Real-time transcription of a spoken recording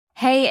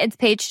Hey, it's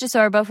Paige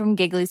DeSorbo from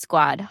Giggly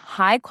Squad.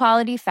 High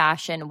quality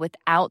fashion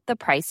without the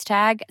price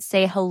tag.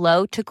 Say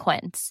hello to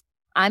Quince.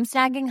 I'm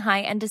snagging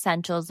high-end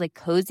essentials like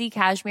cozy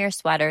cashmere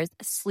sweaters,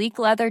 sleek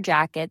leather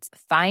jackets,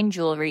 fine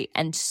jewelry,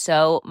 and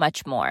so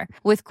much more.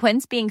 With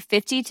Quince being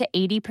 50 to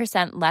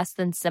 80% less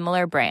than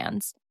similar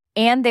brands.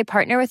 And they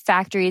partner with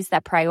factories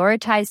that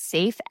prioritize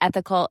safe,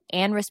 ethical,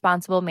 and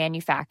responsible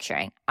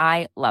manufacturing.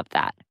 I love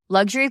that.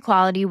 Luxury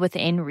quality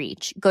within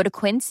reach. Go to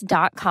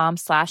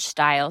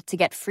quince.com/style to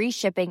get free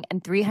shipping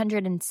and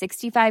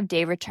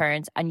 365-day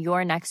returns on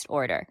your next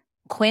order.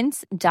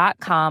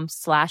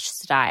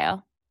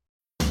 Quince.com/style.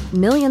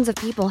 Millions of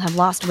people have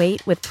lost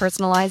weight with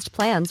personalized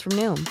plans from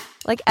Noom.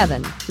 Like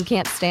Evan, who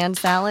can't stand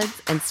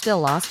salads and still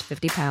lost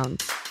 50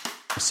 pounds.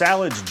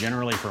 Salads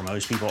generally for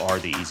most people are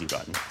the easy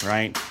button,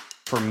 right?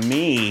 For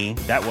me,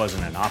 that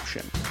wasn't an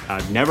option.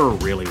 I never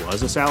really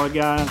was a salad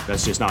guy.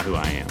 That's just not who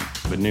I am.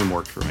 But Noom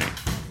worked for me.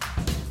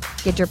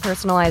 Get your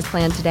personalized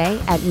plan today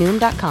at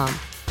Noom.com.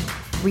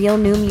 Real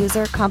Noom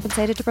user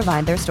compensated to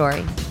provide their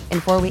story.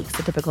 In 4 weeks,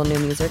 the typical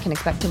Noom user can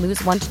expect to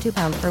lose 1 to 2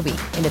 pounds per week.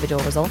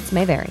 Individual results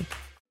may vary.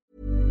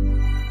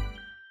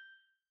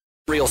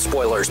 Real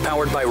spoilers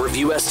powered by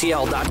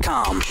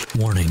ReviewSTL.com.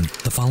 Warning,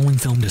 the following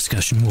film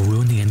discussion will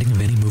ruin the ending of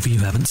any movie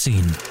you haven't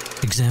seen.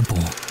 Example,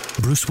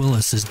 Bruce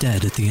Willis is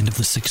dead at the end of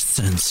The Sixth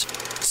Sense.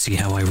 See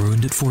how I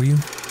ruined it for you?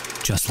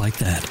 Just like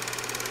that.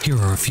 Here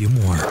are a few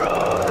more.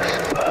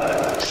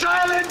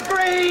 Silent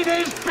breed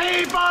is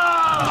people!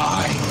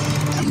 I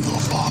am the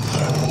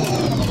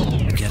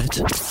Father. Get it?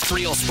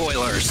 Real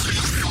spoilers.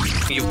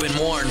 You've been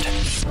warned.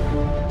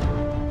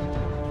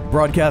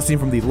 Broadcasting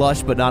from the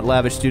lush but not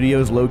lavish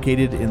studios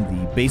located in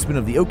the basement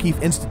of the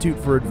O'Keefe Institute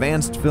for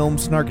Advanced Film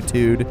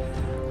Snarkitude,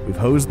 we've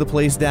hosed the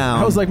place down.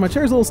 I was like, my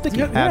chair's a little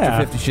sticky.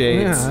 After 50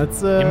 Shades. Yeah,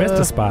 it's, you missed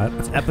a spot.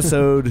 It's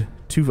episode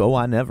 2. Oh,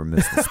 I never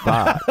missed a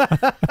spot.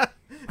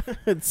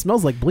 It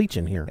smells like bleach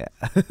in here. Yeah.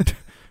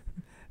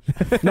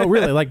 No,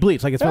 really, like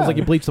bleach. Like it smells like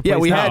you bleached the place. Yeah,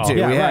 we had to.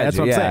 Yeah, we had right, that's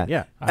to, what I'm yeah. saying.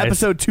 Yeah.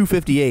 Episode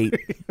 258.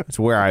 That's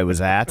where I was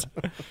at.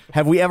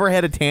 Have we ever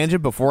had a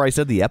tangent before I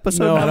said the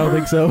episode No, number? I don't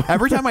think so.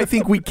 Every time I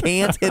think we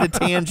can't hit a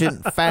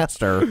tangent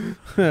faster,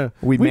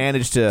 we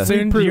manage to.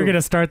 Soon you're going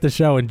to start the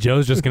show and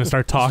Joe's just going to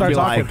start talking. Be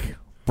like,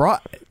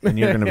 and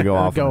you're going to go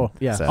off.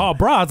 Yeah. So. Oh,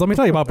 broads. Let me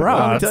tell you about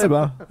broads. Let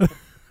me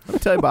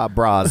tell you about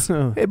bras.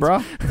 Hey, bro.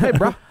 Hey,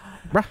 bro.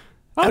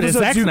 Oh, is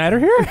Zack Snyder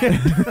here?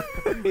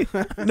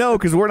 No,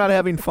 because we're not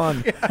having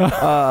fun.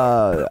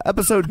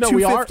 Episode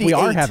 258. we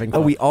are having fun.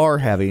 Oh, we are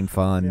having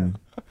fun. Yeah.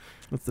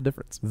 What's the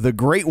difference? The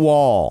Great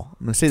Wall.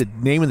 I'm going to say the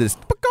name of this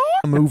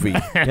movie.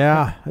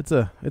 Yeah, it's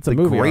a The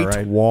movie. Great all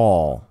right.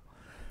 Wall.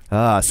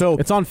 So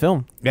It's on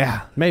film.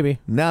 yeah, Maybe.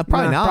 no,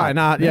 probably not. Probably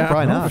not. Yeah.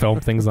 probably I don't not. film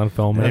things on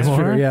film That's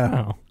anymore. true,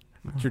 yeah. Oh.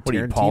 What are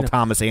you, Paul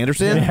Thomas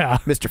Anderson? Yeah.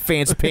 Mr.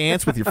 Fancy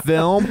Pants with your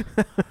film.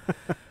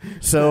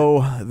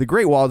 So the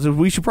Great Wall.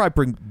 We should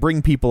probably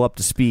bring people up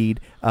to speed.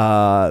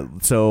 I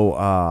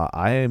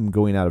am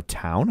going out of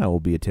town. I will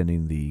be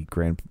attending the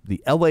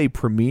LA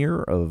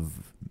premiere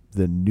of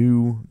the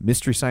new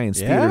Mystery Science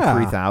Theater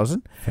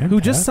 3000. Who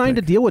just signed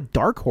a deal with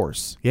Dark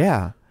Horse.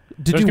 Yeah.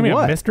 Did There's you gonna be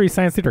what? a Mystery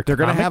Science Theater. They're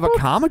going to have a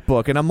comic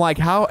book, and I'm like,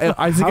 how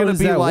is it going to does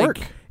be that like? work?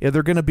 Are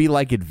there going to be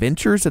like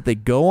adventures that they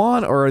go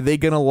on, or are they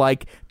going to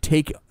like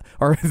take?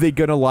 Or are they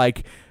going to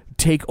like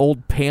take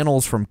old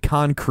panels from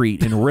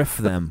concrete and riff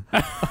them?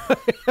 Look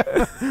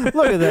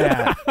at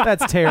that.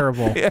 That's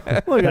terrible. Look at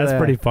That's that.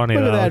 pretty funny,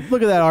 Look though. at that.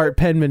 Look at that art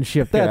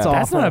penmanship. That's awful.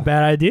 That's not a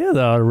bad idea,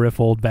 though, to riff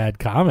old bad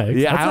comics.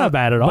 Yeah, That's not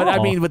bad at all. But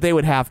I mean, they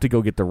would have to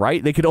go get the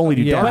right. They could only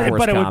do Dark Horse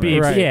but it would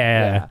be, comics.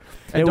 yeah.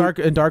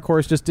 And Dark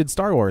Horse just did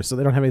Star Wars, so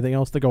they don't have anything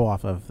else to go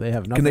off of. They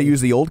have nothing. Can they use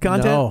the old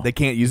content? No. They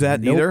can't use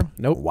that Nope. either?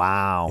 Nope.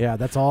 Wow. Yeah,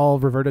 that's all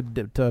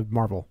reverted to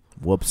Marvel.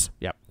 Whoops.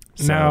 Yep.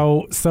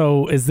 So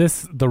is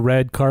this the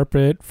red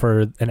carpet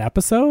for an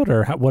episode,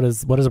 or what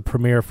is a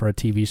premiere for a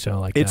TV show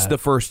like that? It's the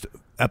first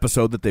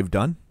episode that they've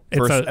done.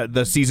 It's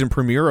The season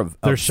premiere of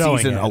showing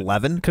season it.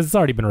 11. Because it's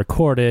already been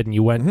recorded, and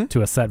you went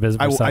to a set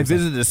visit. I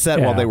visited a set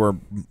while Yeah. they were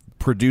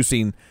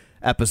producing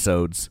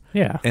episodes.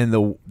 Yeah. And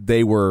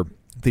they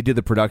did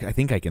the production. I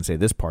think I can say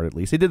this part at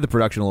least. They did the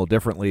production a little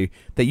differently.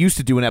 They used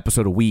to do an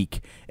episode a week,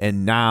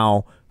 and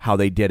now how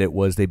they did it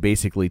was they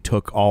basically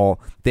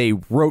they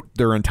wrote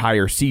their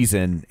entire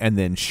season and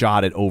then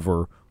shot it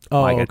over a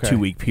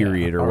 2-week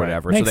period or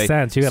whatever. Makes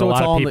sense. You got a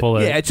lot of people.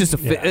 It's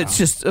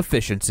just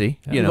efficiency.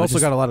 Yeah. You've also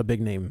got a lot of big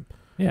name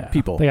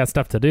people. They got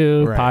stuff to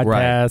do, Right.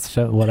 podcasts,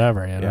 show,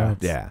 whatever. You know?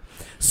 Yeah.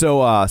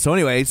 So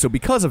anyway,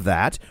 because of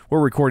that,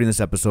 we're recording this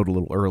episode a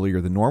little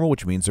earlier than normal,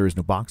 which means there is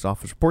no box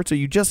office report. So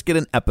you just get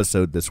an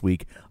episode this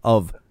week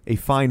of a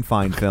fine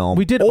film.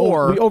 We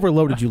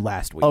overloaded you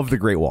last week of The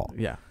Great Wall.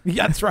 Yeah,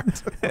 that's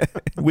right.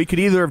 We could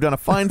either have done a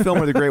fine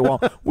film or The Great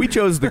Wall. We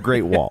chose The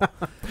Great Wall.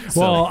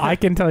 Well, I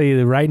can tell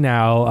you right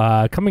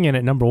now, coming in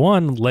at number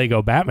 1,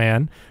 Lego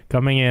Batman.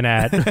 Coming in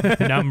at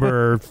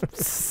number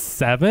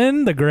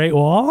 7, The Great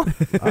Wall.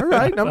 All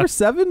right, number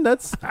 7.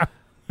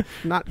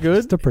 Not good.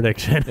 Just a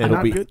prediction.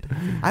 It'll be.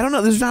 I don't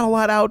know. There's not a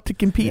lot out to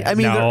compete. I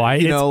mean,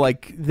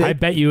 I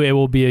bet you it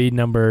will be a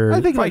number.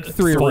 I think like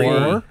 3 or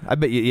 4. I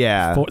bet you,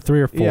 yeah,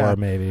 3 or 4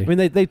 maybe. I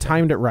mean, they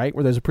timed it right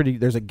where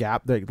there's a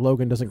gap. That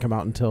Logan doesn't come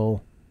out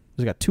until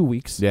he's got 2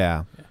 weeks.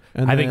 Yeah,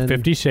 and I think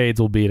 50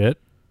 Shades will beat it.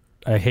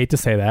 I hate to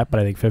say that, but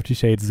I think 50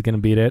 Shades is going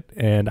to beat it,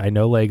 and I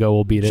know Lego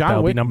will beat it.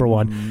 That'll be number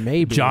 1.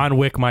 Maybe John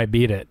Wick might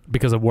beat it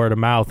because of word of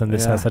mouth, and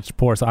this has such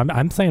poor. So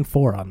I'm saying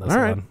 4 on this one.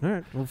 All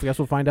right. Well, I guess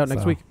we'll find out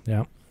next week.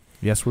 Yeah.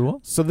 Yes, we will.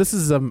 So this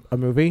is a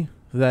movie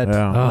that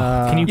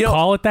can you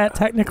call it that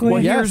technically?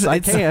 Well, yes, I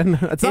can.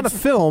 It's not a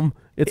film.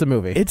 It's a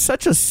movie. It's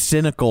such a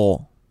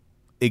cynical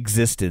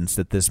existence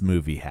that this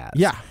movie has.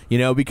 Yeah,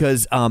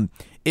 because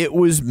it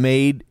was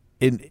made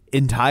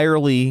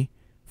entirely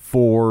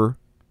for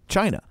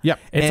China. Yep.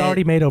 It's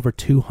already made over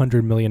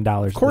 $200 million.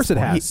 Of course it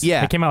has.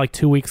 Yeah. It came out like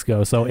 2 weeks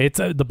ago. So it's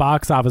the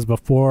box office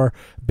before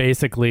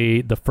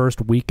basically the first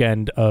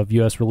weekend of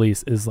U.S.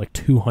 release is like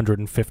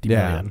 $250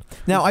 million.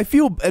 Now,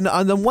 and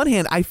on the one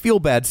hand, I feel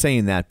bad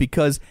saying that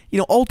because,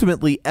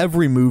 ultimately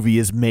every movie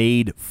is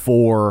made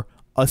for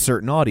a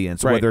certain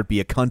audience, whether it be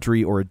a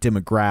country or a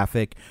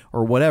demographic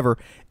or whatever.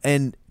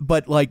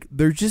 But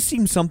there just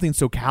seems something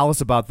so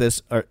callous about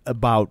this,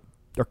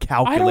 or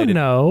calculated. I don't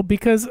know,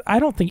 because I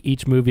don't think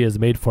each movie is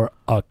made for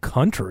a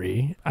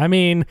country. I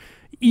mean,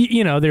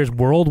 there's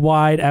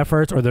worldwide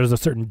efforts, or there's a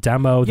certain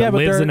demo that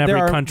lives in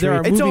every country. There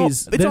are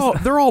movies.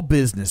 They're all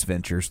business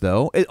ventures,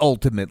 though.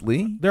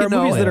 Ultimately, there are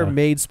movies that are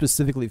made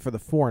specifically for the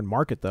foreign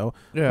market, though.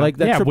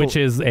 Yeah, which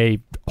is a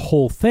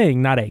whole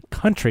thing, not a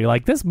country.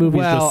 Like this movie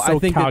is just so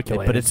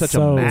calculated, but it's such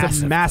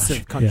a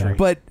massive country. Yeah.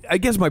 But I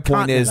guess my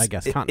point is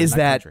that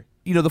country.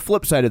 The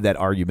flip side of that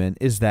argument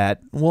is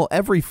that,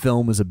 every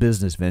film is a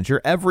business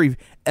venture.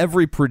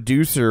 Every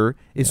producer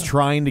is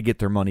trying to get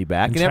their money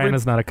back. And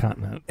China's not a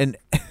continent. And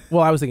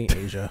well, I was thinking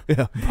Asia.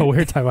 But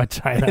we're talking about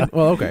China.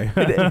 Well, okay.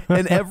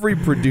 and every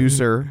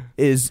producer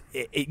is,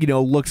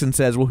 looks and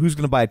says, well, who's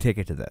going to buy a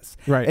ticket to this?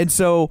 Right. And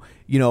so,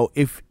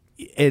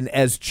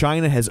 as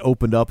China has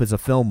opened up as a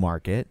film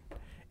market,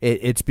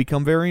 it's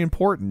become very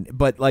important.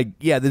 But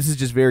this is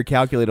just very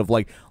calculative.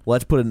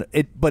 Let's put in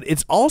it. But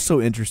it's also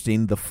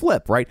interesting, the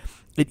flip, right?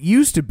 It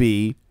used to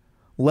be,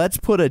 let's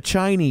put a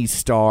Chinese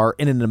star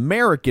in an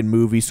American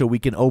movie so we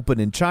can open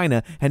in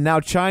China. And now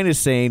China's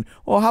saying,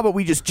 well, how about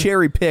we just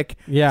cherry pick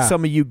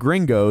some of you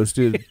gringos?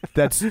 Dude,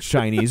 that's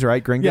Chinese,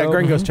 right? Gringo? Yeah,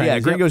 Gringo's Chinese. Yeah,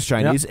 Gringo's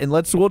Chinese. And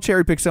we'll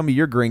cherry pick some of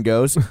your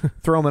gringos,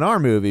 throw them in our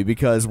movie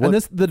because...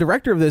 the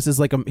director of this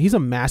is he's a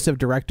massive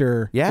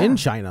director in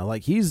China.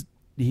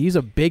 He's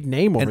a big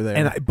name over there.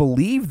 And I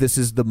believe this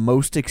is the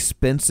most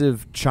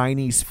expensive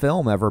Chinese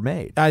film ever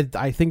made.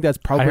 I think that's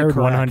probably I heard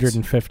correct.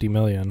 $150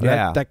 million.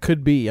 That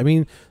could be. I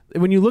mean,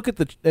 when you look at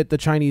the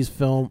Chinese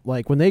film,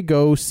 when they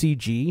go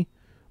CG,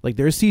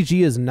 their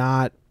CG is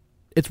not...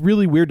 It's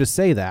really weird to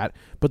say that,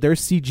 but their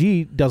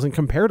CG doesn't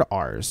compare to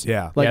ours.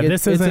 Yeah.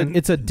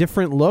 It's a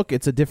different look.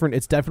 It's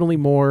definitely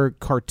more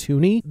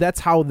cartoony.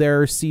 That's how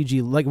their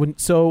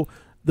CG...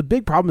 The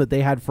big problem that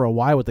they had for a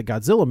while with the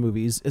Godzilla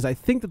movies is I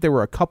think that there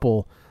were a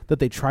couple that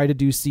they tried to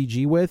do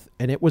CG with,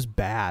 and it was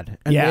bad.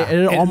 And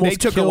it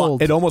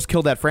almost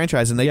killed that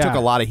franchise, and they took a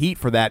lot of heat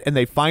for that. And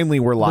they finally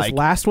were like, this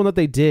last one that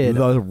they did,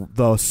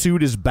 the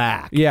suit is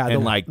back. Yeah,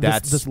 and I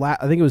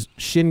think it was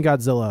Shin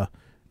Godzilla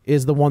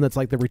is the one that's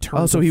the return.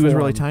 Oh, so he was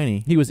really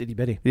tiny. He was itty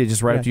bitty. Yeah,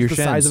 just right up to your the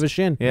shins. size of a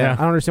shin. Yeah, I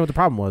don't understand what the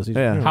problem was.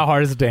 How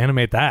hard is it to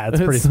animate that?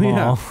 It's pretty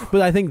small.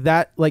 But I think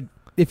that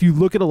if you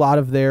look at a lot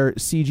of their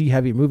CG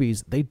heavy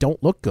movies, they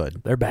don't look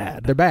good. They're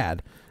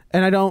bad.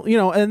 And I don't,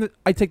 and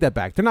I take that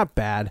back. They're not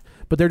bad,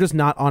 but they're just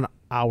not on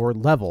our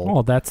level.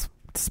 Well, that's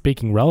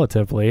speaking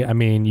relatively. I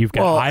mean, you've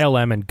got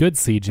ILM and good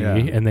CG,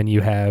 and then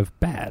you have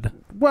bad.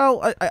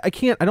 Well, I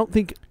can't, I don't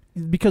think,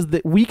 because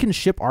we can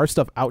ship our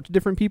stuff out to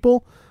different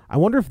people. I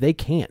wonder if they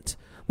can't.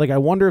 I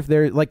wonder if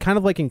they're kind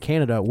of like in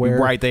Canada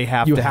where they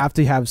have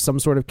to have some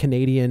sort of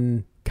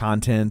Canadian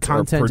content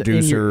or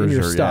producers in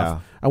your or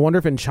stuff. Yeah. I wonder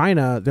if in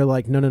China they're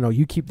like, no,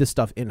 you keep this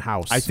stuff in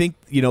house. I think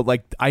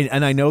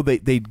I know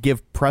they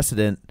give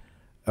precedent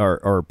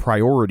or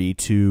priority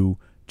to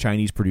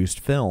Chinese produced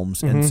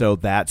films, and so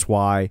that's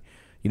why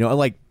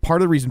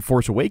part of the reason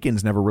Force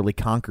Awakens never really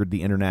conquered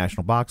the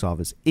international box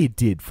office. It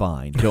did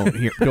fine. Don't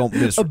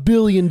miss $1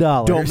 billion.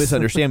 Don't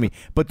misunderstand me.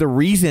 But the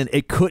reason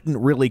it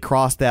couldn't really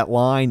cross that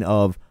line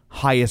of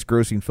highest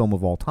grossing film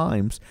of all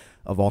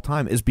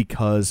time is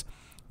because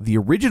the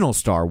original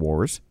Star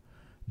Wars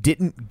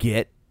didn't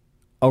get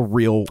a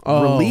real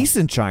release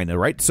in China,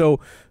 right? So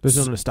there's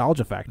no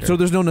nostalgia factor. So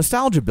there's no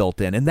nostalgia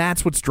built in, and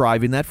that's what's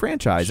driving that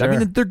franchise. Sure. I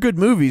mean, they're good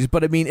movies,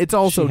 but I mean, it's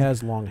also she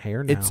has long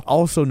hair now. It's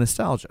also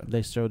nostalgia.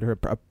 They showed her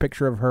a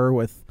picture of her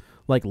with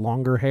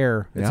longer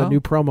hair. It's a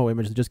new promo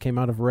image that just came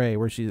out of Rey,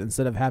 where she,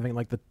 instead of having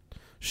the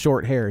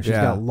short hair, she's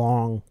got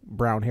long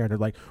brown hair. They're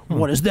like,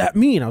 what does that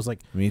mean? I was like,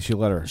 I mean, she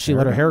let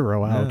her hair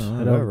grow out.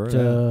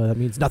 That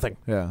means nothing.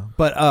 Yeah,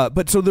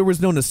 but so there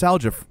was no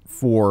nostalgia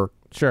for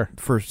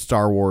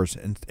Star Wars,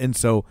 and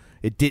so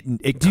it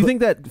didn't. Do you think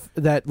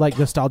that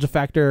nostalgia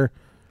factor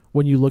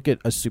when you look at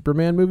a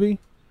Superman movie?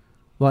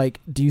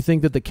 Like, do you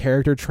think that the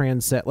character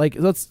transcend? Like,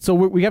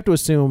 we have to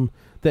assume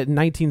that in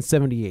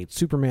 1978,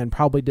 Superman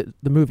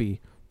the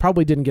movie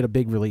probably didn't get a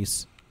big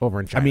release over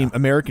in China. I mean,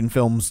 American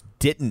films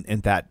didn't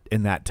in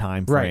that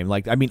time frame.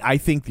 Right. Like, I mean, I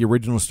think the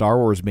original Star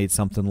Wars made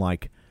something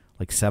like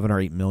 $7 or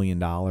 $8 million.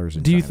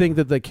 Do you think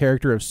that the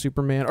character of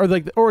Superman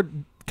or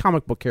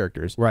comic book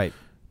characters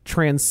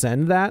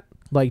transcend that?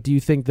 Like, do you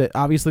think that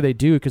obviously they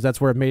do because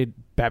that's where it made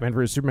Batman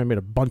vs Superman made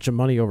a bunch of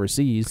money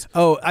overseas?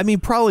 Oh, I mean,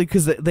 probably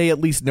because they at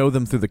least know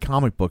them through the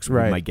comic books,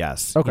 would be my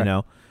guess. Okay. You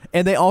know?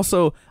 And they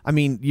also, I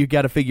mean, you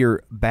got to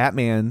figure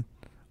Batman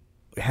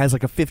has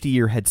like a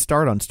 50-year head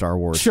start on Star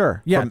Wars.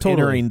 Sure. Yeah, from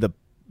totally. entering the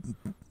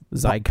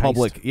Zeitgeist.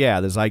 public.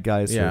 Yeah, the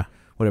Zeitgeist. Yeah. Or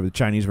whatever the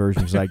Chinese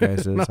version of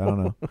Zeitgeist is. I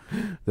don't know.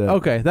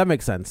 Okay, that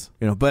makes sense.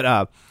 You know, but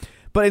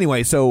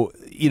anyway, so,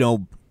 you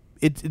know,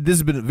 this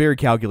has been a very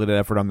calculated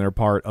effort on their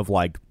part of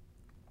like,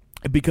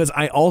 because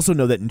I also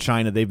know that in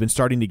China they've been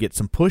starting to get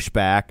some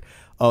pushback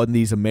on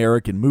these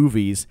American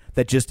movies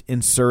that just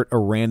insert a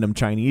random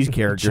Chinese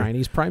character,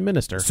 Chinese prime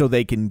minister, so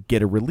they can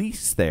get a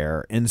release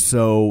there. And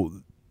so,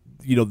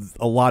 you know,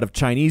 a lot of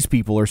Chinese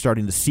people are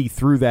starting to see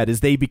through that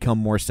as they become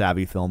more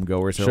savvy film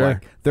goers. Sure.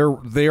 Like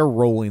they're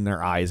rolling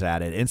their eyes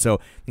at it. And so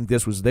I think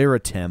this was their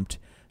attempt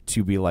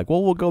to be like,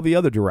 well, we'll go the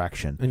other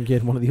direction and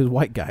get one of these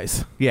white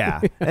guys. Yeah,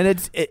 and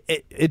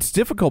it's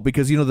difficult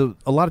because, you know,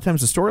 a lot of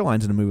times the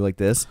storylines in a movie like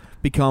this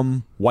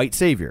become white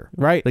savior,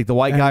 right? Like the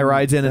white guy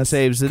rides in and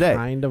saves the day.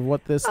 Kind of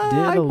what this did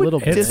a little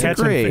bit.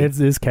 It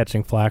is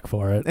catching flack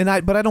for it,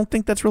 but I don't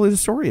think that's really the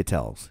story it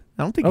tells.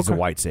 I don't think he's a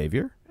white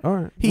savior. All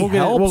right, he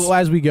helps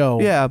as we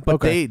go. Yeah,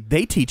 but they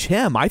teach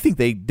him. I think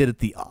they did it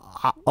the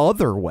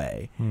other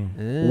way,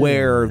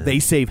 where they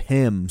save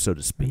him, so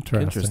to speak.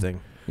 Interesting.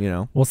 You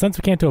know, well, since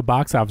we can't do a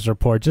box office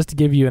report, just to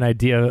give you an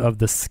idea of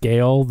the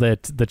scale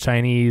that the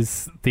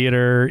Chinese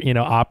theater, you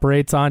know,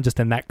 operates on just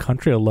in that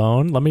country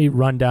alone, let me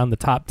run down the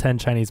top 10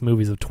 Chinese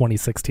movies of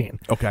 2016.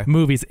 Okay.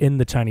 Movies in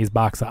the Chinese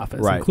box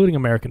office, including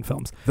American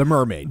films. The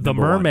Mermaid. The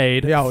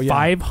Mermaid,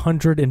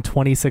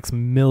 $526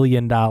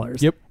 million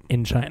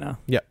in China.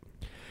 Yep.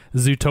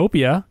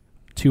 Zootopia,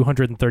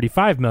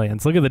 $235 million.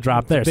 So look at the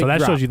drop there. So that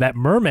drop. shows you that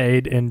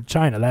Mermaid in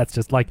China. That's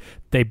just like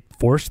they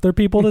forced their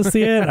people to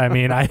see it. I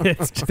mean,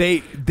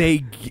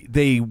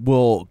 they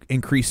will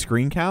increase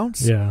screen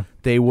counts. Yeah,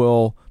 they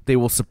will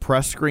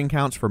suppress screen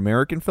counts for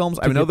American films.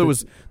 I know there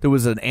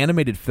was an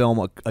animated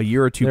film a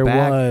year or two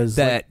back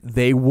that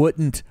they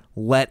wouldn't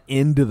let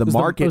into the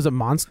market. Was it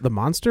the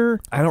Monster?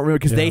 I don't remember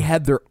because they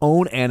had their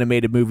own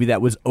animated movie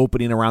that was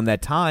opening around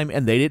that time,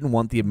 and they didn't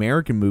want the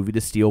American movie to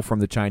steal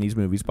from the Chinese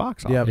movie's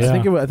box office.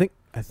 Yeah.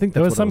 I think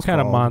there was some kind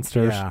of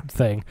monster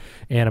thing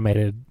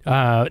animated.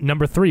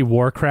 Number 3,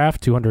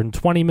 Warcraft,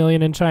 $220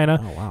 million in China.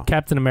 Oh, wow.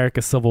 Captain America: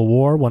 Civil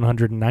War,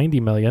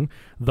 $190 million.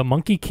 The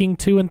Monkey King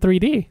 2 in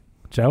 3D.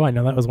 Joe, I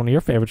know that was one of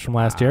your favorites from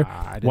last year.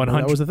 I didn't know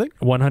that was a thing.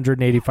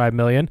 $185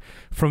 million.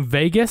 From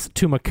Vegas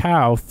to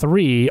Macau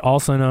 3,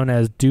 also known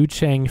as Du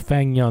Cheng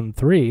Feng Yun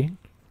 3.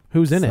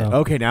 Who's in it?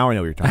 Okay, now I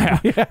know what you're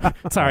talking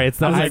about. Sorry, it's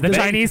the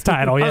Chinese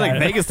title. Yeah. I was like,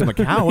 Vegas to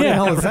Macau? What the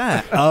hell is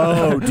that?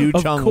 Oh, Du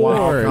Cheng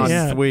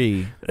Wan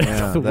 3.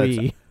 Yeah,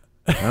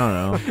 I don't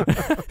know.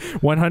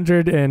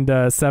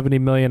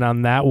 $170 million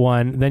on that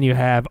one. Then you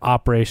have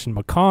Operation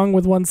Mekong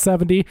with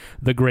 $170.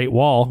 The Great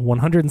Wall,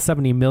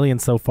 $170 million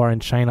so far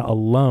in China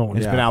alone.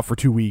 It's been out for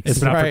 2 weeks.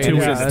 It's been out for 2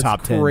 weeks. It's in the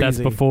top 10. That's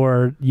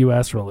before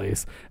U.S.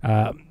 release.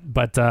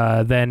 But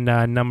then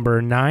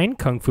number 9,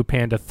 Kung Fu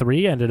Panda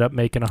 3, ended up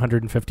making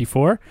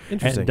 $154.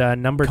 Interesting.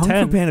 And number Kung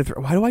 10, Fu Panda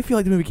 3. Why do I feel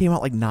like the movie came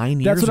out like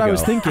 9 years ago? That's what I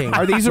was thinking.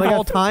 Are these of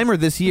all time or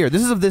this year?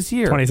 This is of this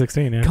year.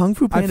 2016. Yeah. Kung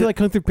Fu Panda. I feel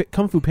like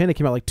Kung Fu Panda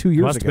came out like 2 years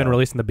ago. Must have been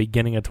released in the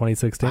beginning of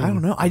 2016. I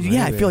don't know. I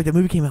feel like that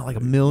movie came out like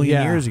a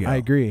million years ago. I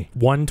agree.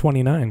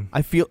 129.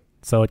 I feel.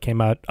 So it came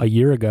out a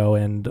year ago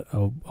and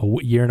a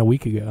year and a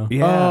week ago.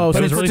 Yeah. Oh, but so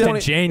it was released in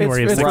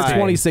January it's of 16.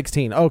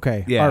 2016.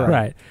 Okay. Yeah. All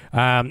right.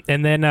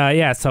 And then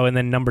and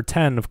then number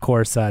 10, of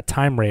course,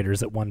 Time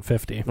Raiders at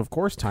 150. Of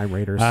course, Time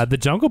Raiders. The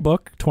Jungle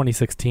Book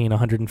 2016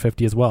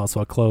 150 as well.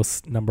 So a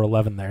close number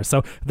 11 there.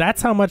 So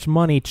that's how much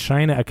money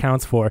China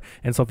accounts for.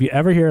 And so if you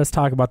ever hear us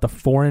talk about the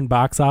foreign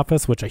box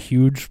office, which a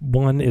huge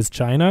one is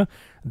China,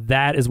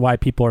 that is why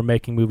people are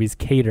making movies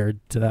catered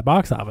to that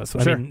box office.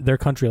 I mean, their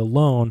country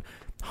alone,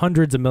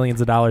 hundreds of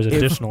millions of dollars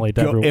additionally.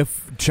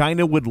 If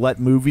China would let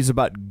movies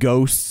about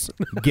ghosts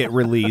get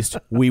released,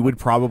 we would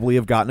probably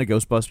have gotten a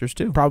Ghostbusters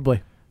too.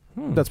 Probably.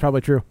 That's probably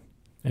true.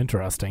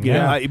 Interesting.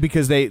 Yeah,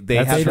 because they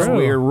have this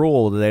weird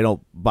rule that they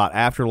don't about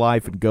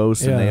afterlife and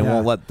ghosts, and they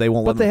won't let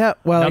But they have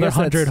another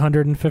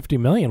 150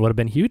 million would have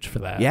been huge for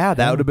that. Yeah,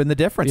 that would have been the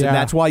difference, and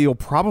that's why you'll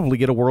probably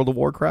get a World of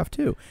Warcraft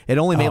too. It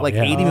only made like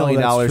 $80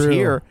 million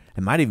here.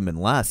 It might even been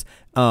less.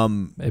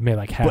 It made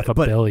like half a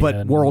billion,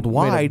 but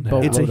worldwide,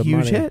 it's a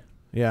huge hit.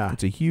 Yeah,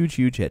 it's a huge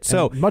hit.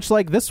 So and much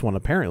like this one,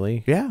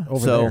 apparently. Yeah.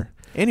 Over there.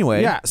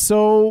 Anyway, yeah.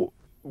 So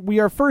we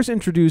are first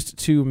introduced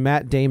to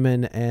Matt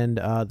Damon and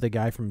the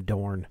guy from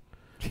Dorne.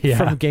 Yeah.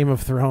 From Game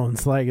of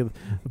Thrones, like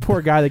the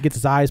poor guy that gets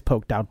his eyes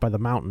poked out by the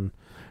mountain.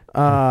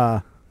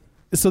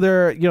 so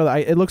they're,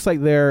 it looks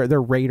like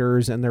they're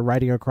raiders and they're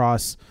riding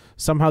across.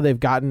 Somehow they've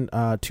gotten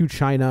to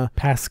China.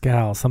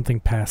 Pascal.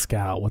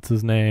 What's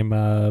his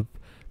name?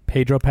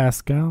 Pedro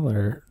Pascal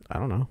or I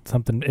don't know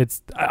something.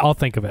 I'll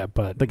think of it,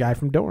 but the guy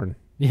from Dorne.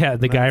 Yeah,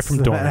 the guy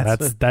from Dorne.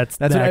 That's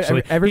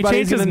actually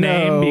everybody's he changed his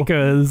know name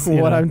because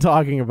what I'm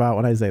talking about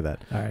when I say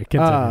that. All right,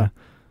 continue.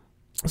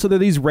 So they're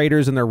these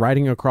raiders and they're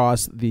riding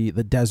across the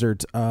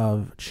desert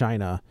of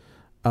China,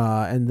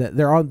 and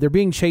they're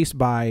being chased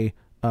by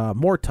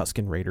more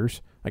Tusken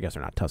raiders. I guess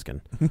they're not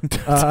Tusken.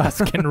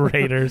 Tusken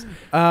raiders.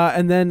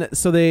 And then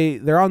so they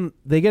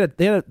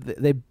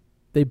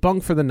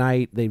bunk for the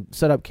night. They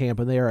set up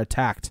camp and they are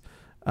attacked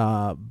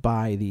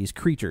by these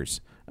creatures.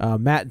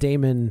 Matt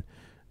Damon,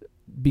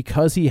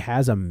 because he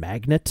has a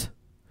magnet,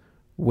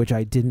 which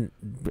I didn't.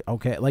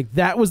 Okay, like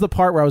that was the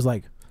part where I was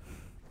like,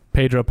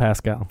 Pedro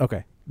Pascal.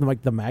 Okay,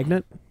 like the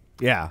magnet.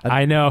 Yeah,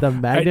 I know. The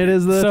magnet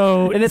is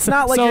and it's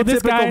not like a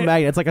typical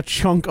magnet. It's like a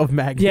chunk of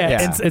magnet.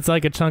 Yeah. It's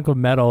like a chunk of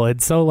metal.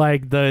 It's so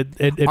like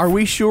Are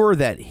we sure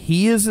that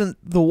he isn't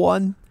the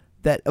one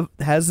that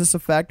has this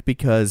effect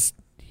because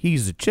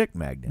he's a chick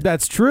magnet?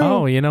 That's true.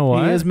 Oh, you know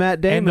what? He is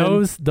Matt Damon.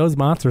 And those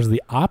monsters are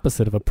the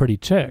opposite of a pretty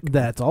chick.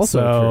 That's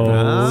also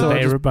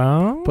true.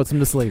 So puts him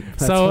to sleep.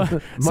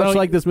 Much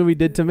like this movie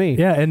did to me.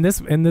 Yeah, in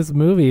this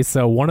movie,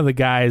 so one of the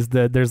guys,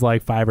 there's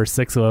like 5 or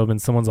 6 of them,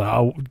 and someone's like,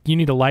 "Oh, you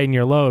need to lighten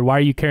your load. Why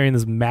are you carrying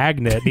this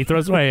magnet?" And he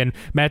throws it away, and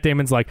Matt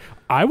Damon's like,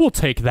 "I will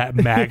take that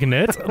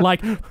magnet."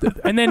 Like,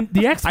 and then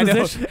the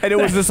exposition, and it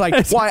was just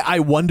like, "Why? I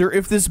wonder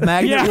if this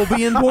magnet will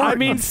be important." I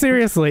mean,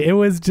 seriously, it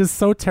was just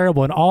so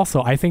terrible. And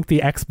also, I think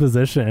the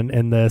exposition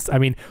in this, I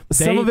mean,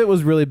 some of it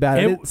was really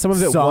bad. Some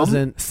of it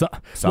wasn't.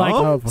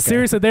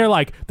 Seriously, they're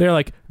like,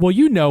 well,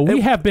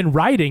 we have been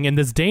riding in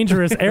this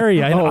dangerous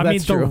area. And I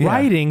mean, the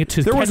riding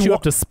to catch you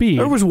up to speed.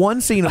 There was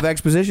one scene of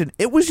exposition.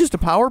 It was just a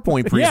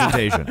PowerPoint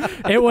presentation.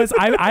 It was.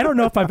 I don't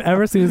know if I've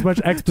ever seen as much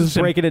exposition. Just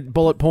breaking it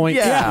bullet points.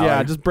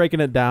 Yeah, just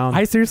breaking it down.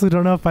 I seriously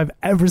don't know if I've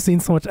ever seen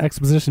so much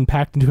exposition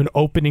packed into an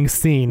opening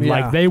scene. Yeah.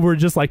 Like they were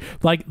just like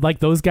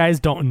those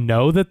guys don't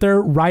know that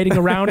they're riding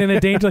around in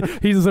a danger.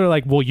 He's sort of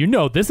like, well,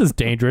 this is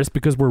dangerous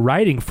because we're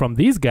riding from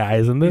these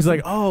guys, and he's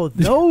like, oh,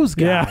 those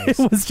guys.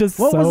 Yeah, it was just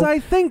what was I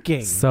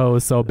thinking? So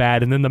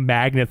bad. And then the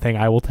magnet thing,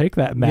 I will take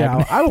that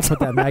magnet. Yeah, I will put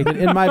that magnet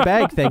in my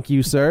bag, thank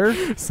you,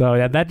 sir. So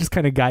yeah, that just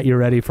kind of got you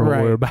ready for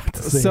what we're about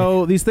to see.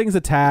 So these things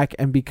attack,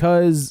 and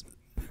because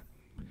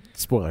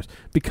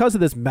of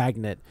this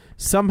magnet,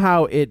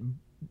 somehow it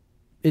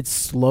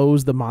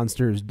slows the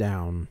monsters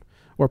down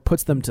or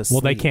puts them to sleep.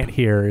 Well, they can't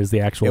hear is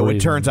the actual reason. It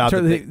turns out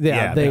that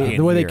the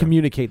way they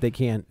communicate, they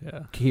can't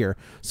hear.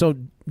 So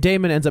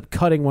Damon ends up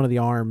cutting one of the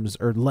arms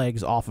or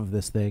legs off of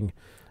this thing.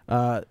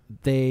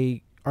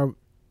 They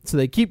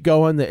keep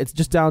going. It's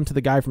just down to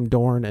the guy from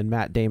Dorne and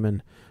Matt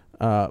Damon.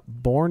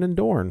 Born and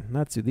Dorne.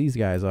 That's who these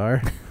guys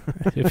are.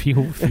 if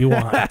you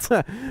want.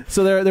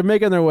 So they're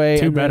making their way.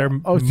 Two better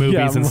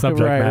movies and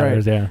subject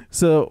matters. Right. Yeah.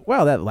 So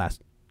that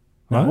last.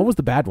 What was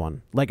the bad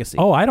one? Legacy.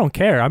 Oh, I don't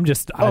care. I'm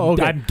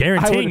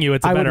guaranteeing you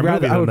it's a better movie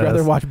than this. I would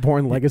rather watch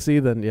Born Legacy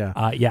than yeah.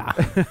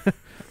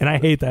 And I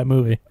hate that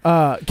movie.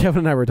 Kevin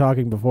and I were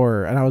talking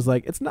before, and I was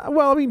like, it's not.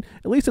 Well, I mean,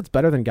 at least it's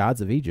better than Gods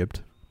of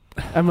Egypt.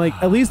 I'm like,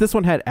 at least this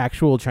one had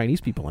actual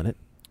Chinese people in it.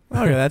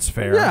 Okay, that's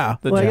fair. Yeah,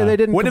 they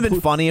didn't. Wouldn't have been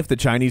funny if the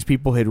Chinese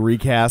people had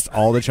recast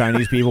all the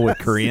Chinese people with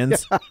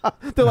Koreans. Yeah.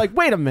 They're like,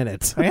 wait a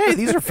minute. Hey,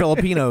 these are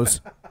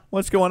Filipinos.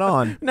 What's going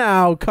on?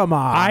 Now, come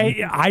on.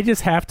 I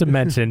just have to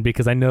mention,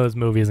 because I know this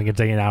movie isn't going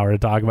to take an hour to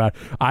talk about.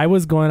 I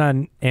was going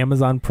on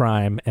Amazon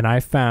Prime, and I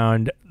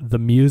found the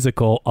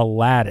musical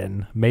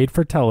Aladdin, made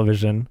for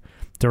television,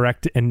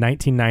 directed in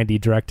 1990,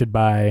 directed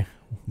by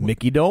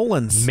Mickey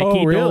Dolenz.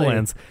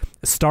 Dolenz,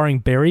 starring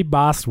Barry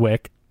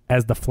Bostwick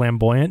as the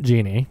flamboyant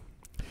genie.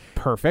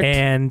 Perfect.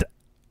 And,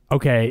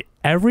 okay,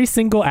 every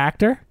single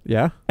actor,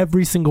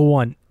 every single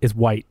one is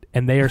white,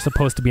 and they are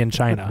supposed to be in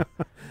China.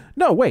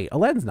 No, wait,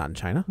 Aladdin's not in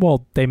China.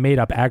 Well, they made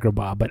up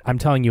Agrabah, but I'm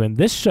telling you, in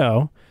this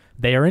show,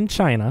 they are in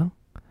China,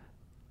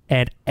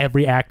 and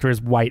every actor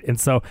is white. And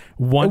so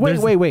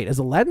Wait. Is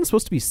Aladdin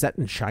supposed to be set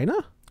in China?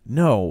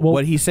 No,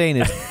 what he's saying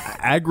is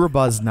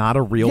Agrabah's not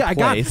a real place. I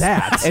got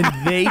that.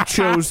 And they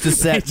chose to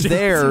set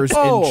theirs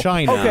in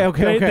China.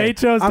 Okay. They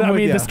chose to,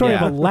 the story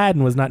of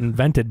Aladdin was not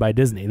invented by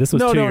Disney. This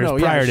was 2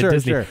 years prior to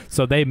Disney. Sure.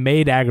 So they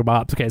made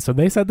Agrabah. Okay, so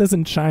they set this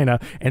in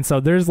China. And so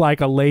there's like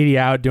a lady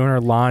out doing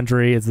her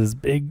laundry. It's this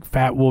big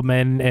fat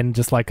woman and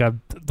just like a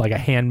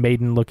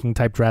handmaiden looking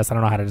type dress. I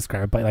don't know how to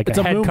describe it, but like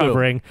a head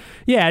covering.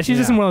 Yeah, she's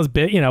just in one of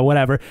those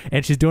whatever.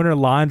 And she's doing her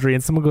laundry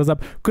and someone goes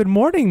up, "Good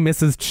morning,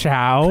 Mrs.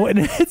 Chow." And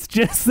it's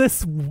just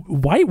this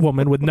white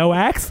woman with no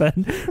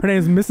accent. Her name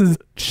is Mrs.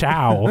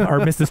 Chow or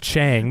Mrs.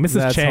 Chang. Mrs.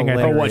 That's Chang.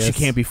 Hilarious. Oh, what? She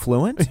can't be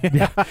fluent?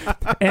 Yeah.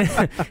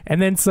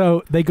 And then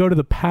so they go to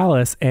the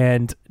palace,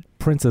 and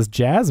Princess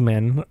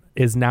Jasmine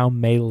is now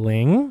Mei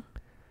Ling.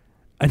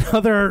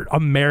 another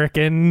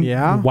American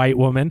white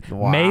woman,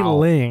 Mei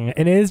Ling,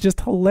 and it is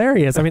just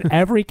hilarious. I mean,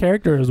 every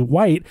character is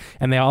white,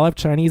 and they all have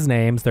Chinese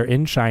names. They're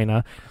in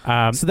China.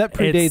 So that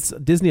predates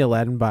Disney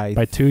Aladdin by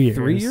 2 years.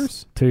 3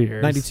 years? 2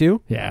 years.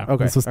 92? Yeah.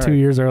 Okay. This was 2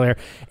 years earlier.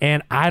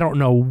 And I don't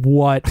know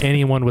what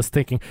anyone was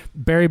thinking.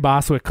 Barry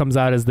Bostwick comes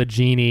out as the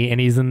genie, and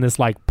he's in this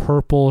like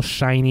purple,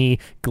 shiny,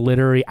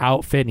 glittery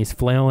outfit, and he's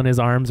flailing his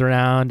arms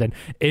around. And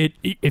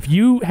if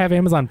you have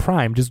Amazon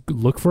Prime, just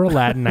look for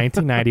Aladdin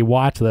 1990,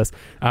 watch this.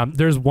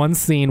 There's one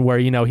scene where,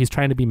 he's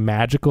trying to be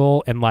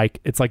magical, and like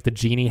it's like the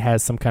genie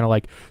has some kind of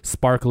like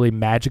sparkly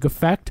magic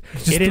effect.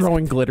 Just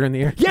throwing glitter in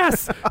the air.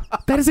 Yes,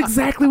 that is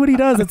exactly what he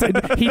does.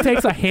 He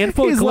takes a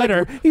handful of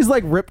glitter. He's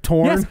like Rip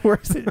Torn. Yes.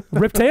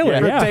 Rip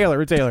Taylor.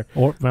 Rip Taylor.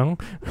 Or well,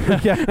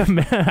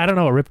 I don't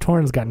know. Rip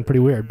Torn's gotten pretty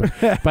weird,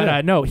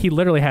 but no, he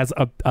literally has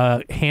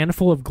a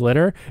handful of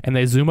glitter, and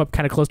they zoom up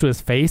kind of close to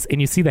his face,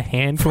 and you see the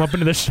hand come up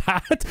into the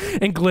shot,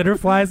 and glitter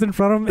flies in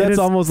front of him. That's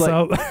almost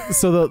like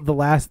so. The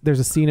last there's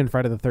a scene in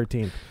Friday the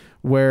 13th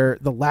where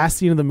the last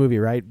scene of the movie,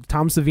 right?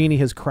 Tom Savini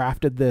has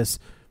crafted this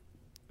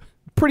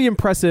pretty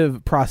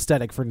impressive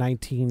prosthetic for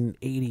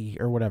 1980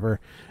 or whatever,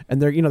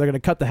 and they're going to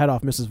cut the head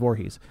off Mrs.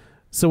 Voorhees.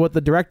 So what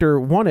the director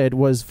wanted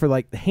was for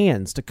like the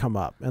hands to come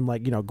up and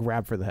like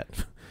grab for the head.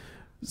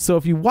 So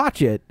if you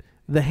watch it,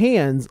 the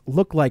hands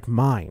look like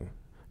mine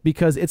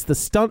because it's the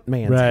stunt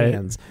man's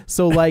hands.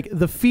 So like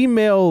the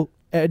female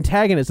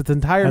antagonist of the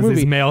entire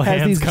movie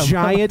has these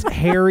giant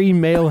hairy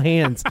male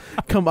hands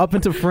come up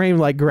into frame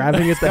like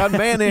grabbing at got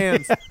man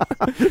hands.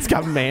 It's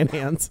got man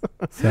hands.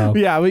 So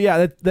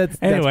that's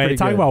anyway, that's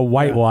talking about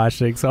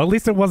whitewashing. So at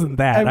least it wasn't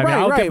that.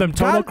 I'll give them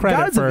total credit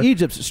Gods for of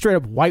Egypt straight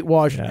up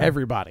whitewashed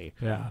everybody.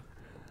 Yeah.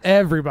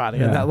 Everybody.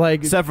 And that, like,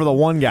 except for the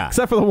one guy.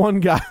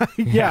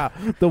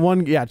 The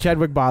one. Yeah,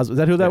 Chadwick Boseman. Is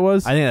that who that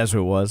was? I think that's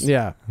who it was.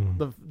 Yeah,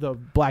 the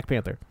Black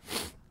Panther.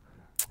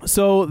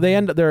 So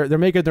they're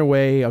making their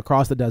way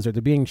across the desert.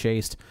 They're being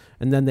chased,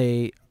 and then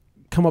they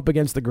come up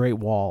against the Great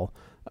Wall.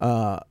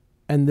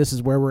 And this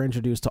is where we're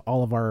introduced to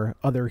all of our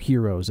other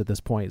heroes at this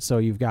point. So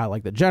you've got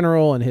like the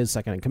general and his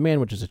second in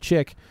command, which is a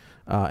chick,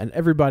 and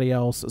everybody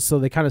else. So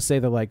they kind of say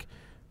they're like,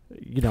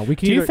 we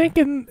can. Do you think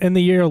in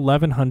the year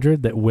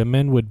 1100 that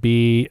women would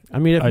be? I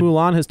mean, if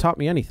Mulan has taught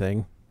me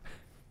anything.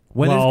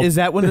 When is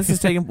that when this is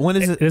taking? When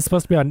is it? It's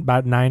supposed to be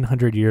about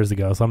 900 years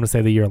ago. So I'm going to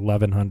say the year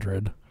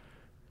 1100.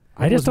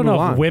 I just don't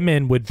know if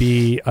women would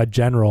be a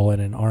general in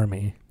an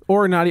army,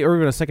 or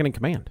even a second in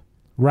command.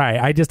 Right.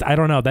 I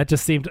don't know. That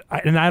just seemed,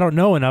 and I don't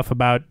know enough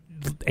about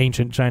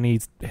ancient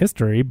Chinese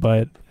history,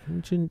 but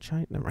ancient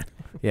China. Never mind.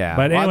 Yeah.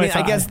 But anyway,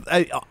 I guess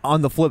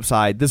on the flip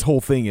side, this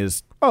whole thing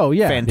is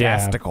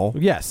fantastical.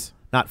 Yeah. Yes.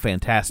 Not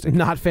fantastic.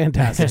 Not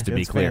fantastic. Just to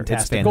be clear,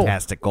 it's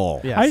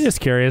fantastical. Yes. I'm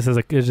just curious as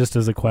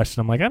a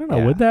question. I'm like, I don't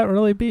know. Would that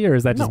really be, or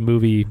is that just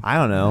movie? I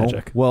don't know.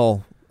 Magic?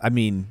 Well, I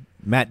mean,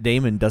 Matt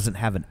Damon doesn't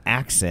have an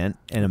accent,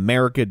 and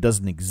America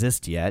doesn't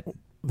exist yet.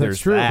 That's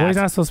true. Well, he's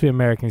not supposed to be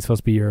American. He's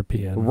supposed to be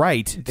European.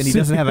 Right. And he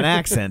doesn't have an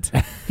accent.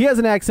 He has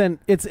an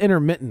accent. It's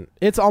intermittent.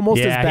 It's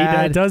almost as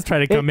bad. He does try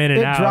to come in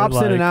and out. It drops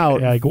in and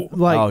out.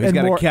 He's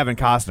got a Kevin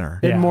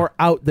Costner. And more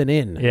out than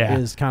in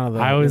is kind of the...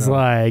 I was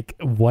like,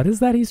 what is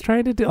that he's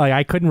trying to do? Like,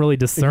 I couldn't really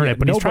discern it,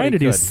 but he's trying to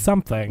do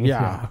something.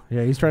 Yeah,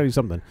 he's trying to do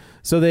something.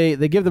 So they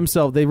give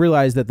themselves... They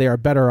realize that they are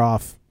better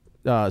off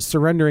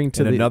surrendering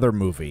to another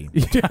movie.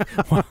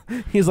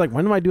 He's like,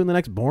 when am I doing the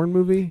next Bourne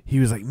movie? He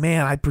was like,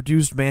 man, I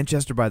produced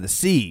Manchester by the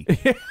Sea.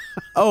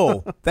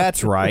 Oh,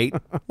 that's right.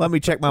 Let me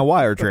check my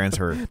wire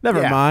transfer.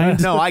 Never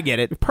mind. No, I get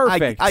it.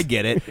 Perfect. I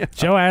get it.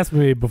 Joe asked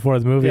me before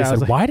the movie, I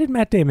said, why did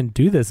Matt Damon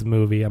do this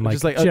movie? I'm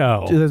like,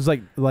 Joe. There's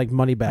like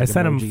money bag I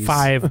sent emojis.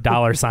 him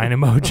 $5 sign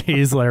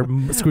emojis,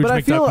 like Scrooge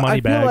McDuck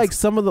money bags. I feel like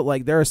some of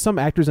the, there are some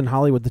actors in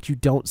Hollywood that you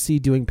don't see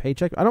doing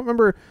paycheck. I don't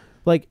remember,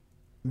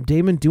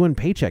 Damon doing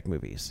paycheck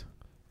movies.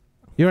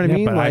 You know what I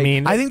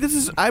mean? But I think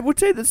I would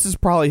say this is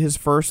probably his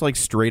first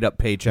straight up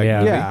paycheck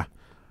movie. Yeah.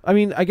 I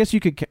mean, I guess you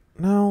could.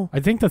 No. I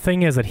think the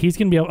thing is that he's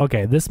going to be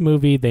okay. This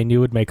movie they knew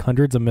would make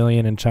hundreds of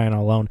million in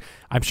China alone.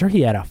 I'm sure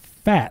he had a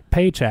fat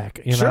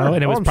paycheck, know,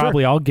 and it was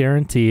probably all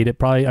guaranteed. He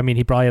probably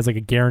has like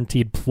a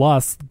guaranteed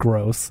plus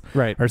gross,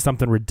 right, or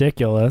something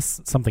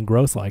ridiculous, something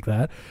gross like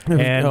that.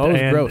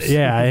 And gross.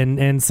 Yeah,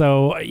 and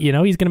so he's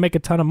going to make a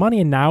ton of money,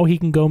 and now he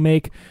can go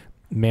make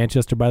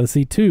Manchester by the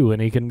Sea 2, and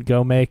he can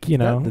go make, did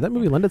that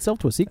movie lend itself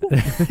to a sequel?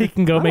 He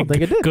can go make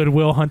Good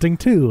Will Hunting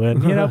 2,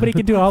 and but he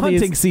can do all Hunting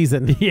these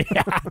season. Yeah.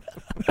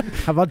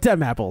 How about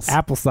them apples?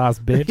 Applesauce,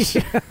 bitch.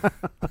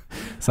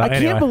 So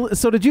can't believe.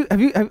 So did you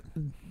have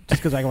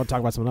just because I want to talk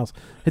about someone else?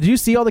 Did you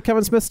see all the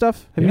Kevin Smith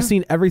stuff? Have you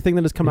seen everything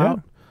that has come out?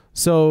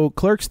 So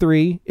Clerks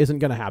 3 isn't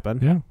going to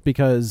happen.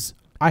 because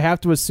I have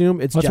to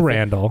assume it's Jeff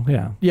Randall.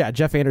 Yeah,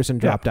 Jeff Anderson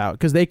dropped out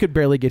because they could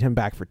barely get him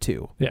back for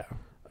 2. Yeah.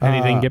 And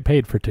he didn't get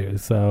paid for 2,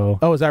 so...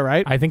 Oh, is that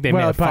right? I think they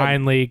may have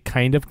finally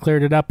kind of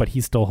cleared it up, but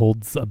he still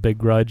holds a big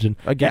grudge. And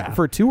again,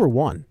 for 2 or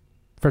 1?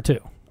 For 2.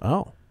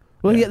 Oh.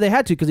 Well, they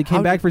had to because he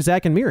came back for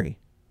Zack and Miri.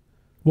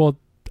 Well,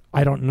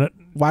 I don't know.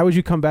 Why would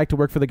you come back to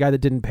work for the guy that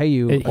didn't pay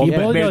you? He Maybe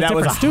built a that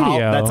was different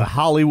studio. that's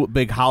a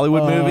big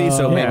Hollywood movie.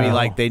 So maybe yeah.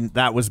 like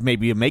that was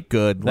maybe a make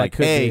good. Like,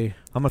 could hey, be.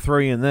 I'm gonna throw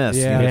you in this.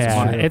 Yeah, You get some that's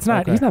money. true. It's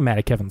not. Okay. He's not mad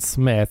at Kevin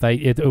Smith.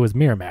 It was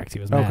Miramax he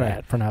was mad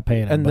at for not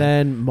paying him. And but-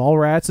 then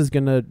Mallrats is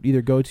going to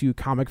either go to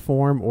comic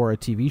form or a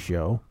TV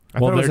show. I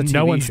thought it was a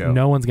no TV one's show.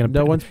 no one's gonna.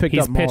 No one's picked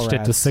he's up pitched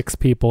it to Mallrats. 6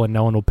 people and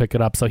no one will pick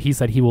it up. So he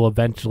said he will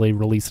eventually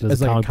release it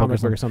as Like a a comic comic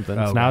book book or something.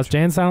 So now it's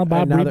Jay and Silent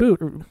Bob And now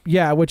reboot.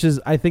 Yeah, which is,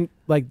 I think,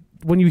 like,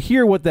 when you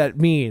hear what that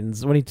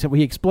means, when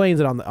he explains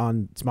it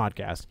on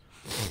Smodcast,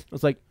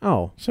 it's like,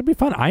 oh. Should be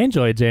fun. I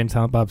enjoyed Jay and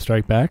Silent Bob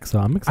Strike Back, so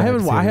I'm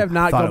excited. I have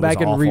not Thought gone it back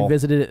was and awful.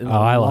 revisited it in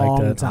I a liked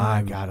long it.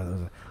 time.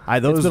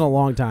 Those, It's been a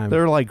long time.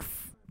 They're like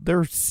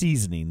they're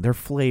seasoning, their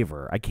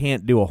flavor. I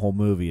can't do a whole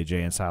movie of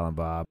Jay and Silent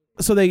Bob.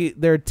 So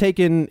they're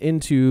taken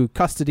into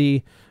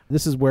custody.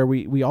 This is where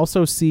we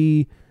also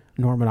see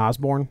Norman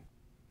Osborn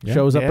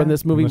shows up in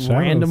this movie in the shadows.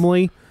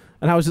 randomly,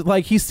 and I was just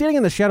like, he's standing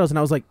in the shadows, and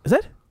I was like, is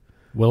that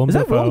Willem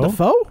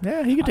Dafoe?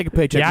 Yeah, he could take a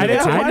paycheck. Yeah,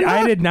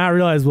 I did not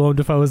realize Willem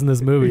Dafoe was in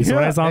this movie. So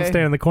when I saw him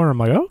standing in the corner, I'm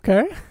like,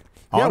 okay.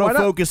 Yeah, why not?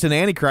 Autofocus and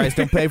Antichrist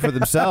don't pay for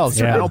themselves.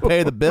 Yeah. They don't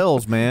pay the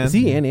bills, man. Is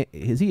he in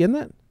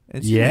that?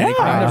 It's Yeah.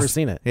 Antichrist. I've never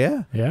seen it.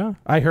 Yeah, Yeah.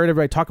 I heard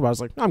everybody talk about it. I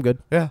was like, I'm good.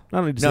 yeah. I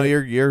don't need to No, see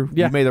it. you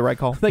Yeah. made the right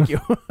call. Thank you.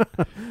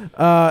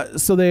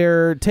 So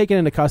they're taken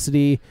into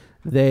custody.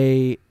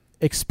 They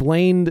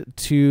explained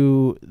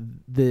to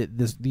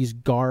these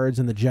guards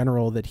and the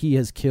general that he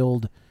has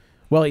killed.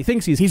 Well, he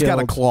thinks he's got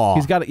killed. a claw.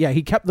 He's got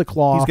he kept the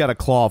claw. He's got a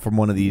claw from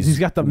one of these. He's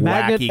got the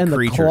magnet wacky and the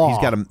creature. claw. He's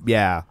got a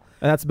yeah.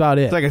 and that's about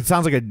it. It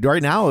sounds like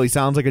right now. He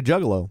sounds like a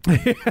juggalo.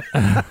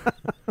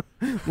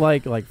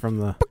 like from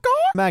the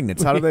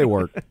Magnets. How do they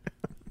work?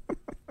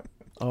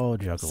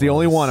 Juggalo. It's the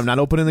only one. I'm not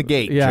opening the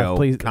gate, Yeah, Joe.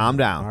 please. Calm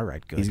down. All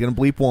right, good. He's gonna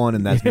bleep one,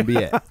 and that's gonna be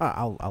it.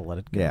 I'll let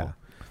it go. Yeah.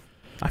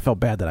 I felt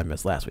bad that I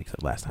missed last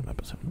time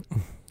episode.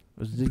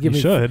 You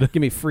should.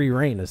 Give me free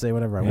reign to say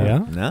whatever I want. Yeah.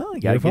 No,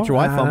 you gotta get your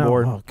wife on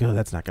board. Oh, good.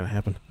 That's not going to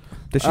happen.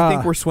 Does she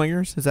think we're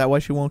swingers? Is that why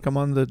she won't come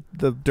on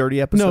the dirty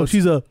episodes? No,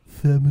 she's a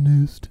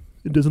feminist.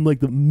 It doesn't like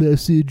the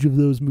message of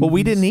those movies. Well,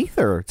 we didn't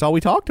either. It's all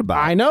we talked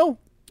about. I know.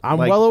 I'm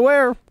Like- well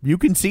aware. You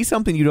can see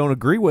something you don't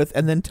agree with,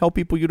 and then tell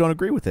people you don't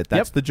agree with it.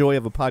 That's the joy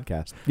of a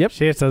podcast. Yep.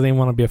 She just doesn't even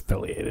want to be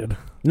affiliated.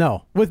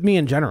 No, with me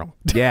in general.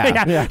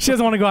 Yeah. Yeah. She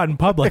doesn't want to go out in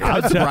public. I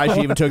was surprised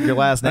she even took your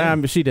last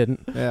name. She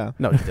didn't. Yeah.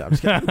 No, she did. I'm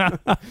just kidding.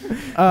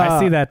 I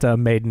see that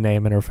maiden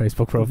name in her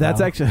Facebook profile.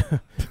 That's actually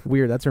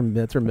weird. That's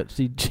her.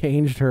 She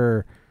changed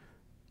her.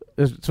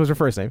 This was her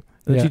first name.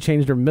 Then Yeah. she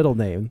changed her middle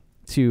name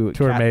to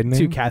her maiden to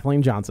name?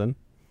 Kathleen Johnson,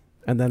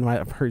 and then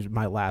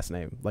my last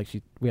name. Like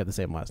we have the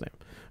same last name,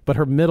 but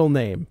her middle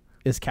name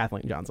is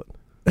Kathleen Johnson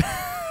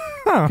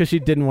because she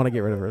didn't want to get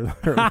rid of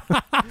her.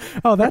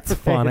 Oh, that's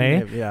funny.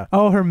 name, yeah.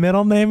 Oh, her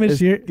middle name is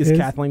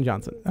Kathleen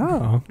Johnson.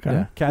 Oh, okay.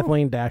 Yeah,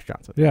 Kathleen Dash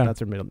Johnson. Yeah. that's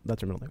her middle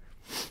name.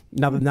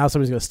 Now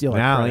somebody's gonna steal her.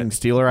 Now you credit. can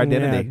steal her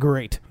identity. Yeah,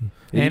 great.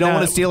 You And, don't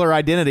want to steal her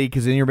identity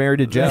because then you're married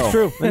to Joe. That's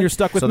true. Then you're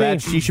stuck with So me.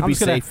 that she should I'm be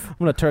just gonna- safe.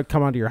 I'm gonna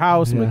come onto your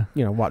house Yeah.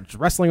 and watch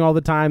wrestling all the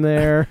time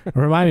there.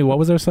 Remind me, what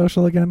was her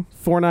social again?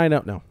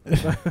 490. No.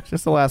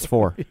 Just the last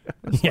four.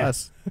 Just Yeah.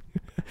 less.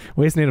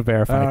 We just need to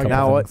verify a couple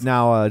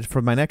Now, things.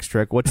 for my next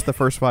trick, what's the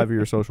first 5 of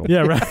your social?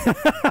 Yeah, right.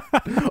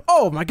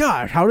 Oh my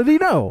gosh! How did he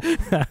know?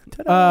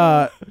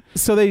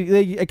 So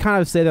they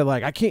kind of say that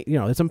like I can't.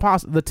 It's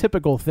impossible. The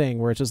typical thing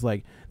where it's just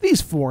like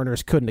these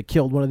foreigners couldn't have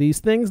killed one of these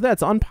things.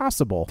 That's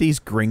impossible. These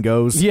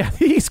gringos. Yeah,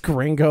 these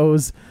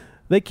gringos.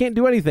 They can't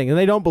do anything, and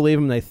they don't believe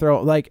them. They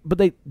throw but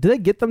do they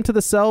get them to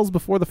the cells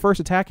before the first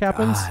attack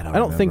happens? I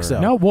don't think remember.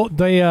 so. No, well,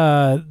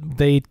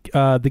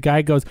 the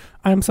guy goes,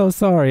 "I'm so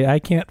sorry, I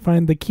can't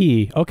find the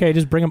key." Okay,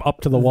 just bring him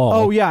up to the wall.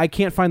 Oh yeah, I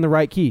can't find the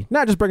right key.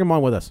 Nah, just bring him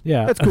on with us.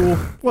 Yeah. that's cool.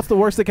 What's the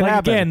worst that can like,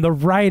 happen? again, the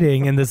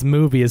writing in this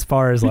movie, as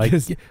far as like,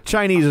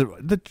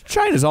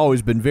 China's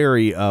always been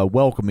very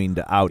welcoming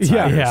to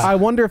outsiders. Yeah. I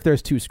wonder if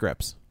there's two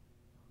scripts.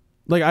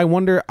 Like, I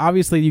wonder.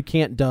 Obviously, you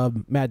can't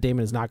dub. Matt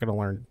Damon is not going to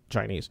learn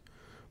Chinese,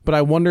 but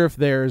I wonder if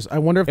there's. I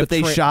wonder if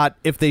They shot.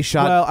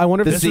 Well, I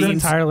wonder if the this is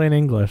scenes. entirely in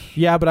English.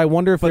 Yeah, but I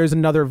wonder if there's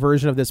another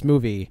version of this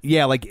movie.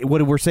 Yeah, like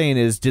what we're saying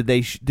is, did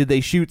they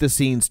shoot the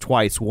scenes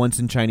twice? Once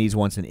in Chinese,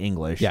 once in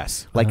English.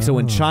 Yes. Like so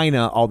in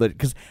China,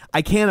 because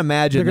I can't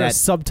imagine They're going that. to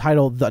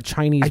subtitle the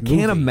Chinese. I can't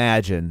movie.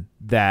 imagine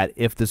that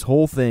if this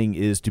whole thing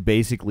is to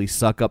basically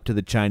suck up to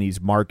the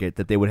Chinese market,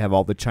 that they would have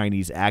all the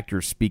Chinese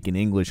actors speak in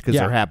English because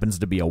Yeah. there happens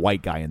to be a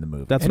white guy in the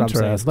movie. That's what I'm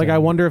saying. Interesting. Like, I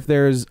wonder if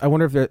there's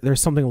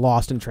something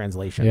lost in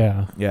translation.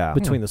 Yeah. yeah.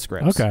 Between the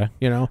scripts. Okay.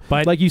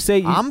 But like you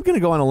say, I'm going to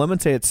go on a limb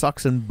and say it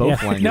sucks in both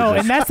languages. No,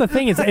 and that's the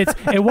thing.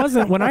 It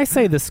wasn't when I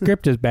say the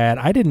script is bad.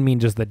 I didn't mean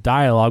just the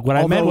dialogue. What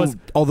I meant was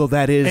although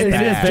that is it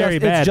bad. is very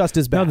It's bad. just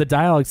as bad. No, the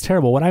dialogue's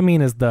terrible. What I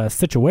mean is the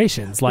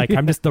situations. Like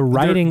I'm just the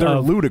writing they're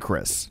of.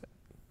 ludicrous.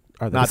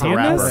 are they not the common?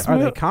 rapper. Are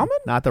they common?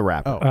 Not the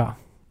rapper.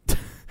 Oh.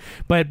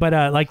 But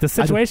like the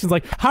situations,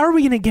 like how are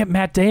we going to get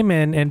Matt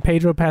Damon and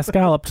Pedro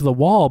Pascal up to the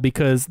wall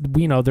because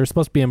they're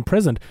supposed to be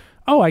imprisoned?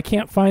 Oh, I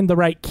can't find the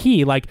right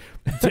key. Like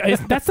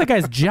That's the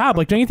guy's job.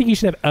 Like, don't you think he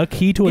should have a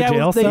key to a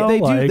jail cell? They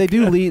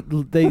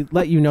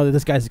let you know that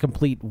this guy's a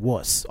complete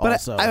wuss. But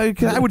also,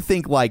 I would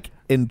think like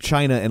in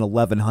China in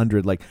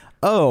 1100, like,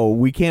 oh,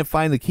 we can't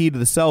find the key to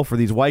the cell for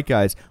these white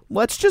guys.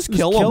 Let's just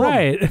kill them.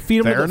 Right. Feed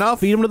them. Fair enough.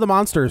 Feed them to the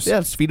monsters.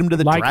 Yes, feed them to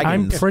the Like,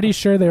 dragons. I'm pretty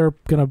sure they were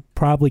gonna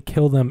probably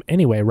kill them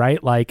anyway,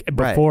 right? Like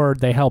before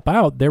they help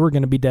out, they were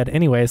gonna be dead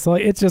anyway. So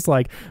it's just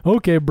like,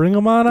 okay, bring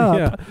them on up.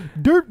 Yeah.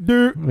 Dirt.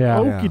 Yeah.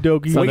 Okie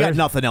dokie. So we got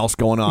nothing else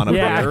going on up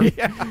here.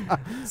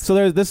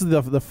 So this is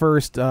the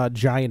first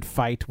giant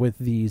fight with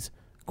these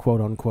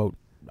quote unquote.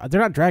 They're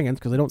not dragons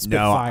because they don't spit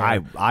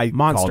fire. I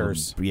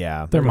monsters. Them,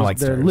 yeah, they're like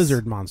They're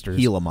lizard monsters.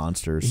 Gila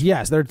monsters.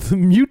 Yes, they're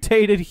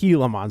mutated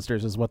Gila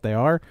monsters is what they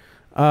are.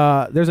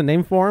 There's a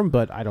name for them,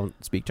 but I don't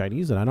speak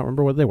Chinese and I don't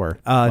remember what they were.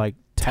 Like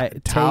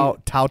Tao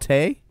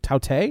Te. Tao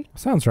Te?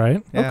 Sounds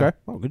right. Yeah. Okay.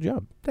 Oh, good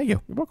job. Thank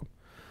you. You're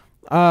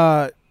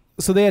welcome.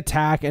 So they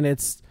attack and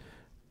it's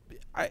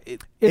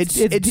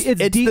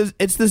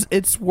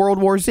World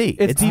War Z.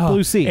 It's Deep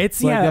Blue Sea.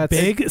 It's a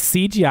big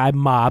CGI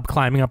mob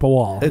climbing up a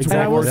wall. And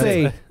I will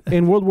say,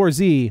 in World War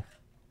Z,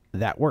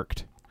 that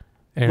worked.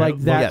 And like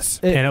that, yes.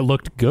 And it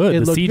looked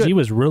good. The CG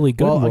was really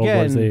good in World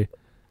War Z.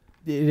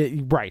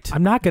 Right.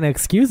 I'm not going to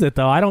excuse it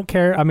though. I don't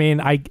care. I mean,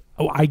 I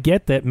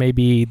get that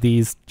maybe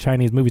these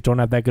Chinese movies don't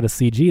have that good of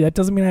CG. That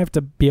doesn't mean I have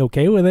to be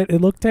okay with it.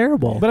 It looked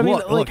terrible. But I mean,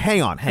 look,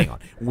 hang on.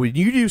 When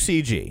you do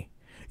CG,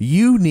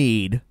 you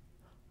need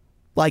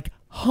like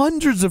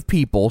hundreds of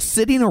people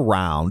sitting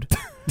around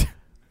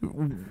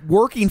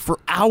working for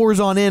hours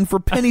on end for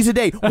pennies a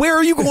day. Where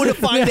are you going to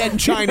find that in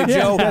China,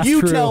 Joe? You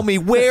true. tell me,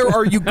 where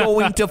are you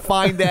going to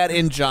find that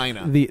in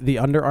China? The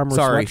Under Armour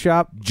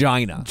sweatshop?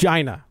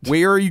 China.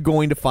 Where are you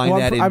going to find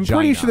that in China? I'm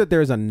pretty sure that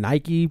there's a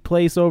Nike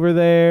place over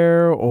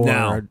there or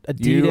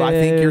Adidas. I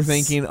think you're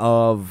thinking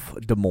of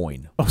Des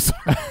Moines. Oh,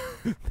 sorry.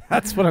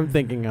 That's what I'm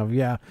thinking of,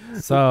 yeah.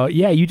 So,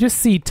 yeah, you just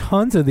see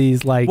tons of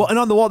these, like... Well, and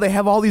on the wall, they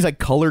have all these, like,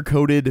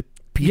 color-coded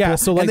people. Yeah,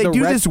 so, like, and they the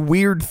do this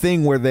weird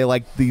thing where they,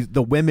 like,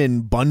 the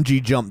women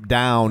bungee jump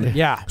down.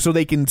 Yeah. So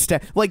they can...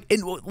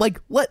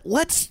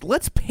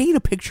 Let's paint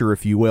a picture,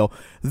 if you will.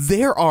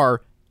 There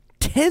are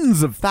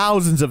tens of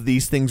thousands of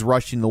these things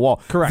rushing the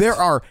wall. Correct. There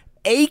are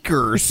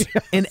acres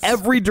in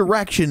every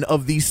direction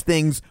of these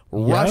things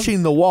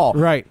rushing the wall.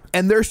 Right.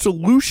 And their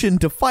solution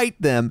to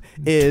fight them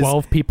is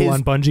 12 people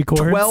on bungee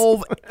cords.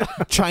 12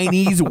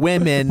 Chinese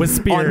women with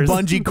spears.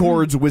 on bungee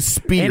cords with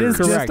spears.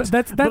 It is Correct. just,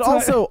 that's but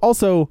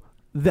also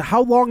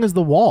how long is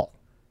the wall?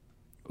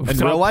 In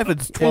real life,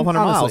 it's 1,200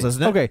 miles,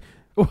 isn't it? Okay.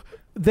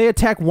 They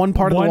attack one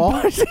part of the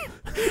wall.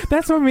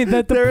 That's what I mean.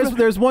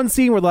 There's one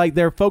scene where like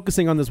they're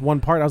focusing on this one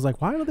part. I was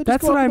like, why don't they just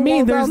That's go what up I the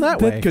mean. wall down that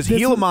way? Because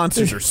Gila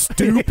monsters are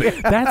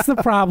stupid. That's the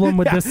problem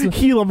with this.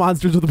 Gila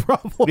monsters are the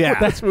problem with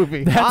this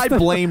movie. I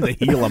blame the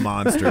Gila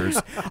monsters.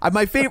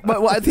 I think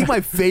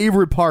my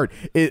favorite part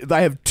is,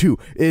 I have two,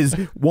 is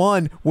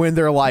one when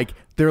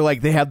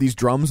they have these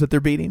drums that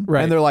they're beating,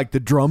 right? And they're like, the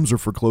drums are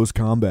for close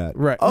combat,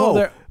 right?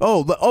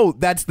 Oh,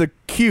 that's the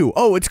cue.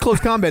 Oh, it's close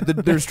combat.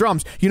 There's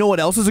drums. You know what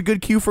else is a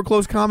good cue for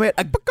close combat?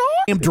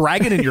 A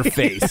dragon in your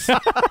face.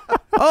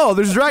 Oh,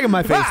 there's a dragon in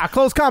my face.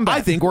 Close combat.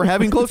 I think we're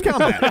having close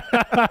combat.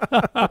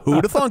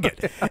 Who'd have thunk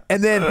it?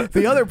 And then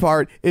the other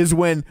part is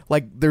when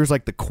like there's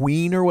like the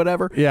queen or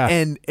whatever. Yeah.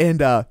 And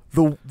the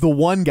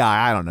one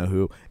guy, I don't know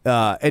who,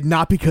 and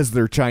not because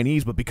they're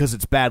Chinese, but because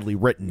it's badly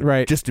written.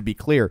 Right. Just to be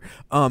clear.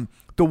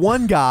 The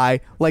one guy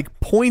like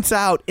points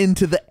out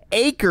into the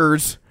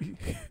acres,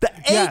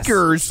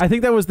 acres. I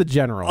think that was the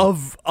general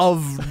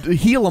of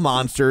Gila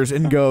monsters,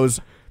 and goes,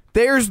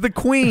 "There's the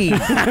queen."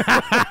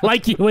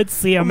 Like you would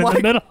see him in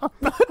the middle.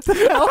 What the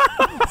hell?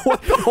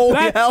 What the whole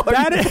hell?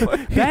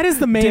 That is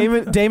the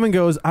main. Damon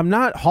goes, "I'm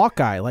not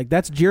Hawkeye. Like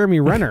that's Jeremy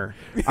Renner.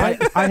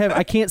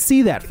 I can't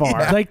see that far."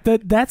 Yeah. Like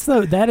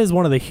that is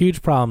one of the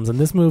huge problems, and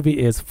this movie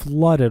is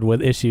flooded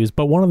with issues.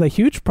 But one of the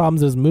huge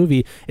problems of this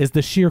movie is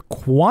the sheer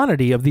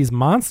quantity of these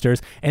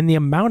monsters and the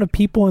amount of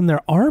people in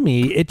their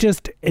army. It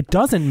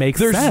doesn't make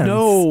sense.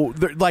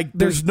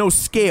 There's no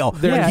scale.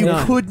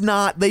 Could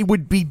not. They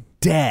would be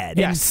dead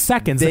in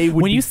seconds. They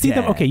would when you see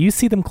dead. them, okay, you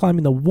see them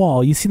climbing the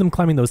wall, you see them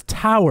climbing those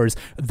towers.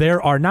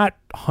 There are not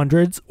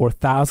hundreds or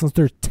thousands,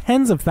 there's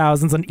tens of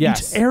thousands in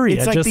each area.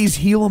 It's like these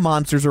Gila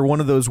monsters are one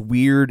of those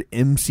weird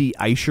MC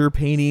Escher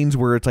paintings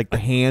where it's like the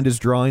hand is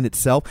drawing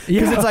itself,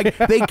 because it's like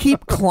they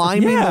keep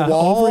climbing the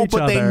wall,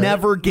 but they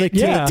never get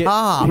to the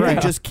top. They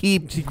just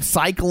keep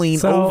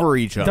cycling over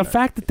each other. The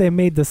fact that they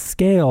made the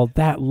scale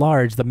that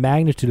large, the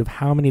magnitude of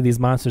how many of these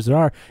monsters there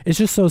are, is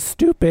just so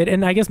stupid.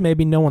 And I guess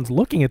maybe no one's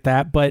looking at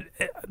that, but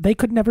they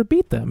could never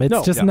beat them.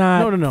 It's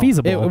not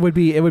feasible. It would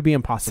be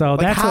impossible.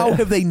 So how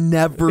have they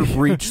never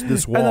breached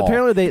this wall? And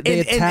apparently they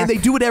attack, and they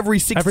do it every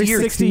 60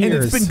 years. 60 years.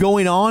 And it's been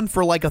going on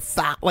for like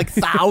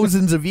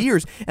thousands of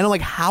years. And I'm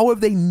like, how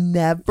have they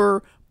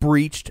never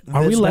breached this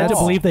wall? Are we led to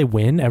believe they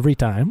win every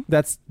time?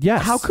 That's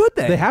yes. How could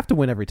they? They have to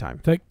win every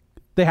time. Like,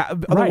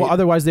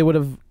 Otherwise they would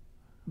have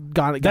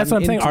That's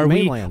what I'm saying.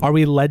 Mainland. Are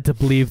we led to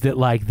believe that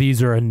like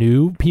these are a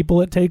new people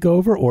that take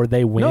over, or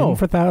they win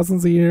for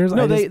thousands of years?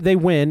 No, they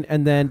win,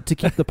 and then to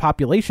keep the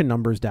population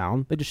numbers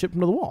down, they just ship them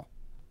to the wall.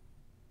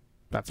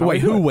 That's how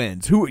who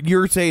wins? Who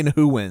you're saying?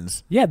 Who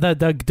wins? Yeah,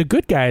 the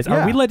good guys.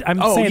 Are we led?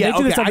 I'm saying they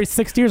do this every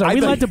 60 years. Are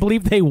we led to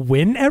believe they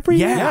win every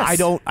year? Yeah,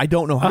 Yes. I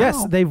don't know how.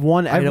 Yes, they've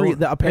won every.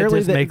 Apparently,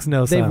 it just makes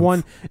no they've sense.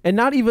 won, and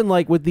not even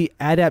like with the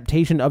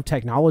adaptation of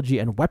technology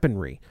and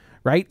weaponry.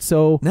 Right,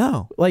 so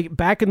No. like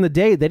back in the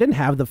day, they didn't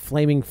have the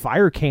flaming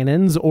fire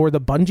cannons or the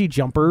bungee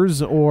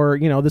jumpers or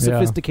the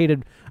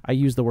sophisticated. I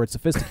use the word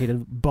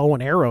sophisticated bow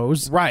and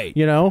arrows. Right.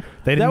 They didn't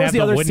that was have the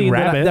the other wooden scene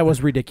rabbit. that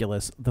was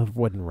ridiculous. The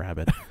wooden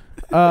rabbit,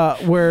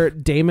 where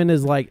Damon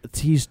is like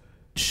he's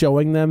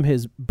showing them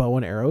his bow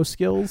and arrow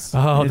skills.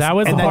 Oh, that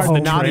was and the that's part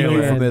in the not a trailer.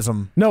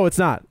 euphemism. No, it's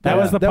not. That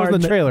was the part in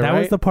the trailer. That right?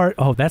 was the part.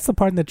 Oh, that's the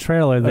part in the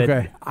trailer that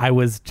Okay. I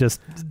was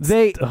just.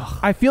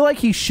 I feel like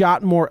he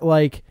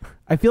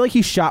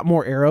shot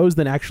more arrows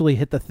than actually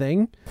hit the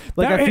thing.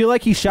 I feel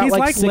like he shot he's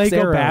like 6 Lego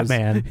arrows.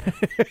 Batman.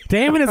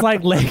 Damon is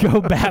like Lego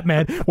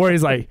Batman, where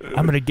he's like,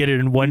 I'm gonna get it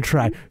in one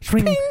try.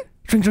 Swing,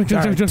 swing, swing, swing,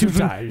 swing, swing, Two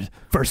swing. times.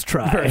 First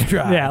try. First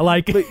try. Yeah,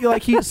 like the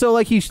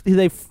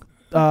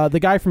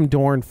guy from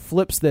Dorne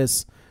flips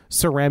this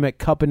ceramic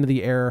cup into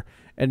the air,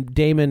 and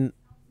Damon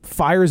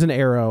fires an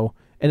arrow,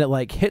 and it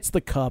like hits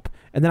the cup,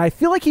 and then I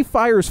feel like he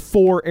fires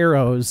 4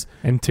 arrows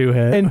and 2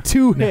 hit. and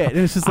 2 hit, and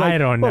it's just like I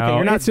don't know. Okay,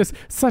 you're not It's just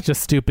such a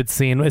stupid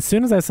scene. As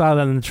soon as I saw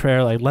that in the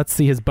trailer, like, let's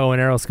see his bow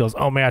and arrow skills.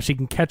 Oh my gosh, he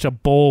can catch a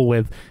bull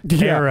with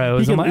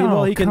arrows. He can, I'm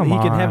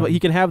like, he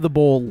can have the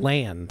bull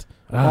land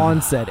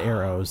on said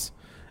arrows.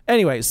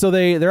 Anyway, so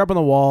they're up on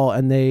the wall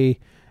and they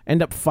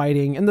end up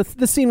fighting, and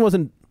the scene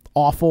wasn't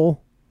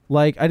awful.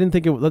 Like I didn't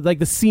think it was like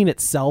the scene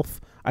itself.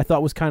 I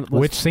thought was kind of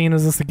Which scene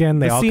is this again?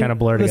 They all kind of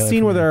blur together. The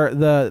scene where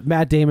the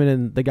Matt Damon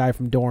and the guy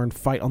from Dorne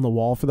fight on the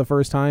wall for the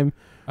first time.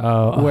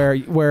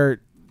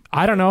 Where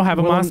I don't know, have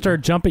a monster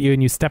jump at you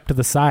and you step to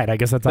the side. I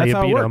guess that's how you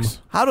beat them.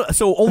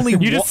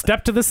 You just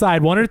step to the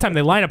side one at a time.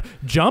 They line up,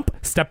 jump,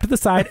 step to the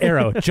side,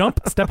 arrow, jump,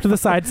 step to the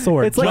side,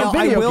 sword. It's like jump. a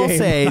video I will game.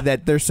 say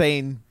that they're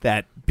saying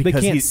that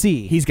because can't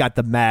see. he's got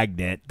the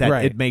magnet, that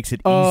Right. it makes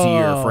it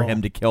easier for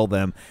him to kill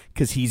them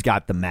because he's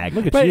got the magnet.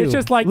 Look at But you. it's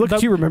just like look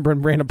at you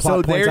remembering random plot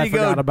So points there I you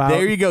forgot go. about.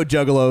 There you go,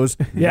 Juggalos.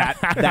 Yeah.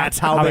 That's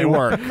how they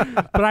work.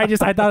 But I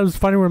thought it was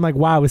funny where I'm like,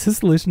 wow, is his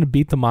solution to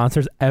beat the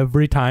monsters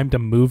every time to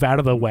move out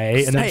of the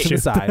way and then Hey, shoot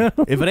side.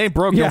 If it ain't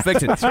broke, don't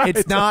fix it.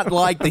 It's not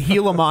like the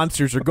Gila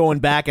monsters are going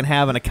back and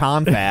having a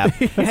confab.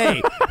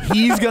 Hey,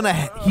 he's gonna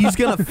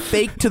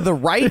fake to the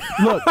right.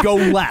 Look, go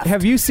left.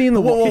 Have you seen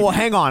the Whoa,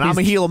 hang on. I'm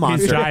a Gila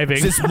monster. driving.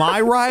 Is this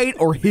my right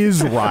or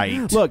his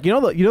right? Look, you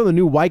know the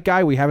new white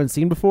guy we haven't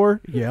seen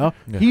before? Yeah.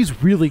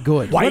 He's really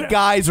good. White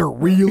guys are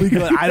really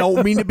good. I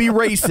don't mean to be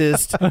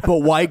racist, but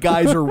white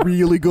guys are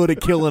really good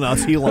at killing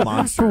us Gila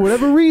monsters. For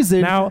whatever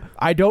reason, Now-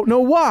 I don't know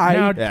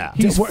why, Now-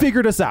 he's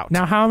figured us out.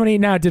 Now, how many?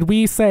 Now, did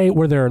we say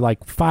were there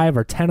like 5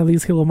 or 10 of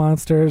these Gila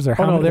monsters, or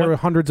how no, many? there were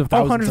hundreds of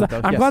thousands hundreds of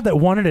those, I'm yes. glad that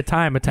one at a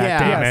time attacked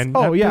Yeah. Damon. Yes.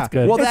 Oh, yeah. That's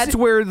good. Well, that's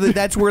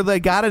where they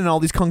got it in all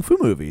these kung fu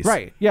movies.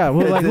 Right. Yeah.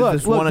 Well, like,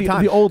 Just one at a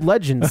time. the old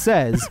legend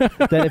says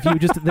that if you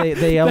just they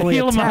the only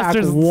Gila attack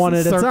monsters one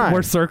at a time.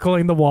 We're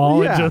circling the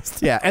wall Yeah. and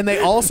just Yeah, and they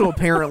also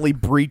apparently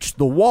breached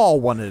the wall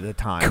one at a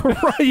time.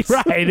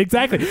 right,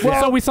 exactly.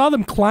 So we saw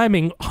them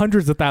climbing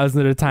hundreds of thousands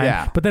at a time,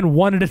 Yeah. but then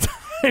one at a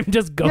time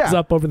just goes Yeah.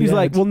 up over the He's edge.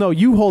 like, well, no,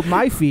 you hold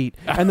my feet,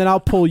 and then I'll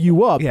pull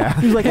you up. Yeah.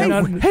 He's like,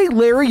 hey,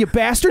 Larry, you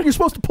bastard, you're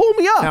supposed to pull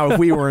me up. Now, if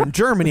we were in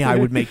Germany, I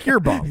would make your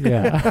bump.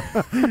 yeah.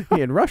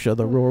 In Russia,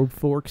 the road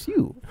forks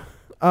you.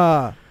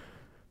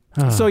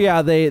 So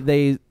yeah,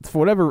 they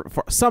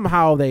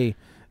somehow they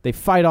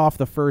fight off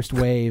the first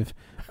wave,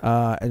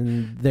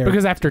 and they're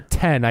Because after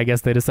 10, I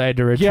guess they decided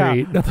to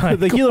retreat. yeah,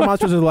 the Gila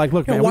monsters are like,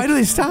 look, man, Why do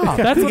they stop?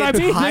 That's They what I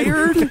get mean.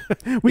 tired?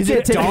 we Is can't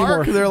it take dark?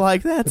 anymore. They're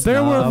like, that's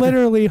There were enough.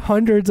 literally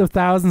hundreds of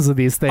thousands of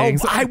these Oh,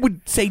 things. I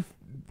would say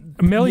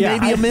Million.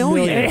 maybe a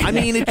million. Million. I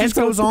mean, it And just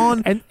so- goes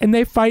on. and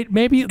they fight.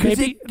 Maybe Because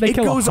they it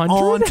kill goes 100?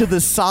 on to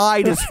the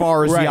side as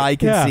far as Right. the eye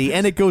can Yeah. see,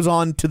 and it goes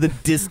on to the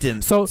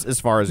distance So-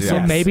 as far as the So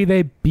eye. maybe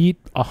they beat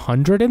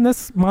 100 in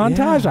this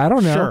montage. Yeah, I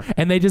don't know. sure.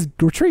 And they just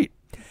retreat.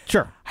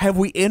 Sure. Have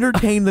we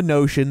entertained the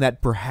notion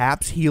that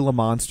perhaps Gila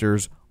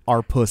monsters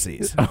are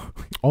pussies?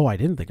 Oh, I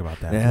didn't think about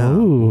that. Yeah.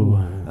 Ooh.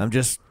 I'm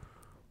just.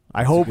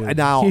 I hope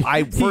now. He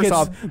First gets-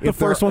 off, the if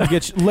first they're- one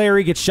gets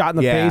Larry gets shot in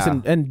the Yeah. face,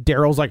 and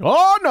Daryl's like,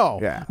 "Oh no,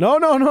 Yeah. no,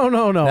 Now I'm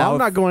if-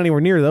 not going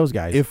anywhere near those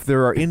guys." if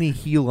there are any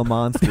Gila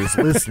monsters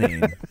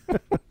listening,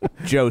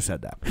 Joe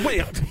said that.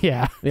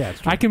 Yeah. Yeah,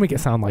 it's true. I can make it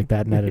sound like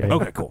that in editing.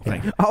 Okay, cool.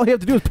 Thank you. all you have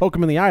to do is poke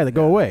him in the eye; they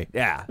go away.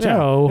 Yeah. Yeah.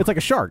 Joe. It's like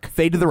a shark.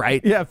 Fade to the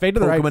right. Yeah, fade to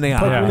the Poke right, him in the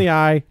poke eye. him in the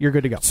eye. You're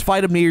good to go. Just fight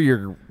them near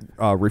your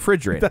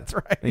refrigerator. That's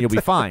right. And you'll be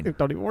fine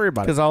Don't even worry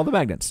about it. because all the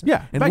magnets.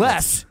 Yeah, Unless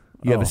magnets.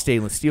 you have Oh. a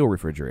stainless steel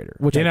refrigerator.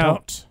 Which You I know,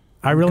 don't.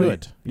 I really,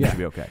 good. Yeah. Should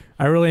be okay.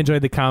 I really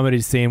enjoyed the comedy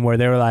scene where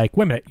they were like,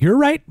 "Wait a minute, you're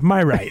right,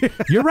 my right,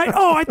 you're right.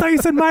 Oh, I thought you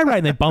said my right."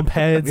 And they bump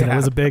heads, and it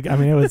was a big. I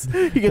mean, it was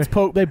He gets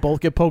poked. They both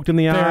get poked in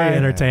the eye. very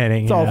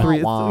entertaining. It's all yeah. three.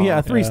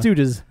 Three Yeah.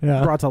 Stooges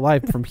Yeah. brought to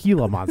life from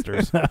Gila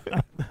monsters.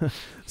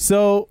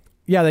 So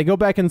yeah, they go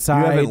back You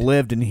inside. haven't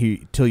lived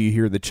until you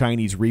hear the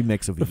Chinese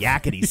remix of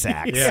Yakety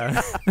Sax.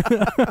 Yeah.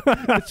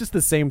 It's just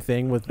the same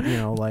thing with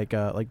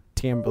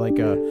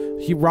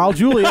Raul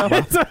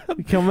Julia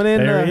coming in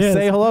There to he is.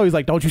 say hello. He's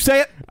like, "Don't you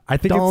say it." I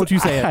think Don't it's, you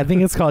say it. I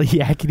think it's called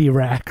Yakety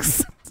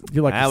Rax.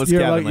 You're lucky. That was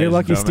you're Kevin, lucky, ladies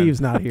and gentlemen.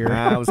 Steve's not here.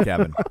 That was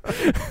Kevin.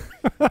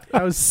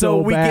 That was So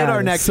we bad. get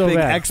our next So big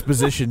bad.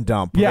 exposition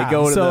dump. Yeah. They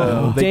go to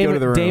so they go to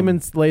the room.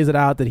 Damon lays it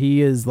out that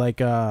he is like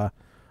a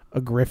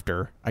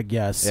grifter, I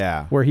guess.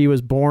 Yeah. Where he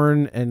was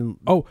born and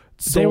They were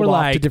sold off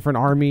like to different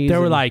armies. They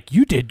were and- like,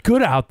 "You did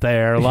good out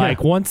there." Yeah.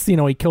 Like once he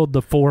killed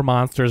the 4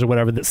 monsters or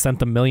whatever that sent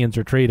the millions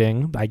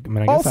retreating. I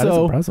mean, I guess that is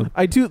also, impressive.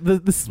 I do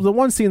the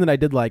one scene that I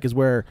did like is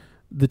where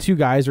the two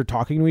guys are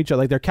talking to each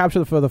other. Like they're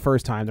captured for the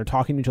first time. They're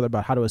talking to each other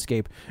about how to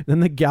escape. And then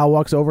the gal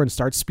walks over and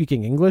starts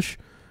speaking English,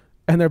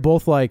 and they're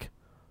both like,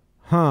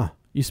 "Huh,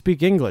 you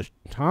speak English,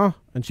 huh?"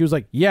 And she was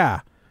like,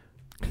 "Yeah."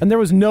 And there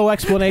was no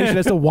explanation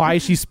as to why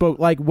she spoke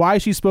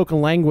a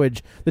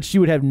language that she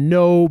would have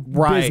no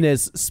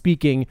business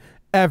speaking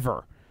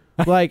ever.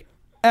 Like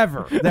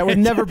ever. That would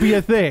never be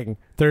a thing.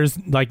 There's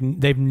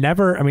they've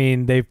never. I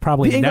mean, they've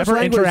probably The English never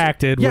language-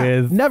 interacted yeah,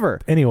 with never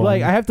anyone.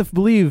 Like I have to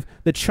believe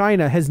that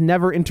China has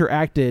never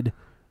interacted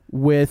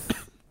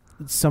with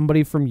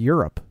somebody from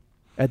Europe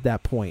at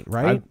that point,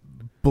 right? I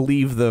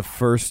believe the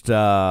first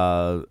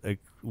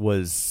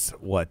was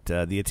what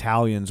the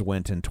Italians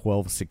went in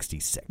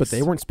 1266. But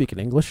they weren't speaking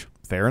English.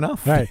 Fair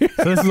enough. Right.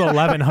 So this is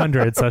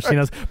 1100, so she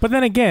knows. But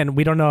then again,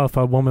 we don't know if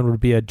a woman would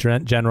be a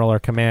general or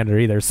commander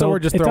either. So we're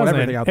just it throwing doesn't-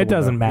 everything out the It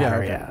doesn't window.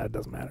 matter. Yeah, okay. Yeah, it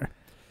doesn't matter.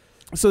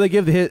 So they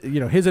give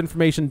his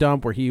information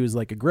dump where he was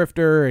like a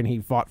grifter and he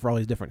fought for all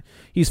these different.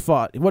 He's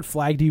fought. What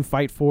flag do you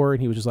fight for?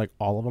 And he was just like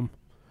all of them.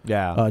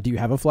 Yeah. Do you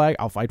have a flag?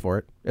 I'll fight for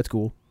it. It's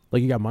cool.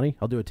 Like you got money?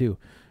 I'll do it too.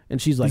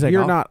 And she's like, He's like,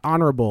 "You're I'll- not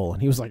honorable."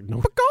 And he was like,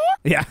 "No."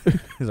 Yeah.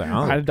 He's like,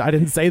 oh. I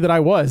didn't say that I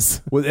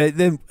was. Well,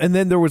 and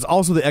then there was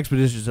also the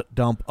expedition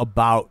dump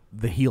about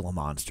the Gila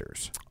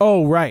monsters.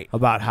 Oh, right.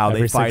 About how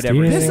Every they fight 60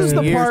 every years. This is the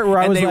 60 part where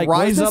I and was they like,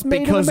 rise was this up made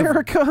in because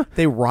America?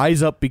 They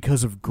rise up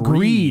because of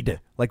greed.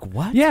 Like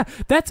what? Yeah,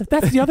 that's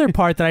the other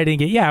part that I didn't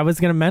get. Yeah, I was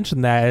going to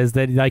mention that is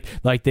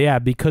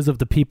that because of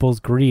the people's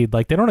greed.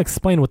 Like they don't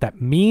explain what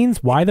that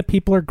means. Why the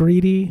people are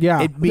greedy?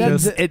 Yeah. It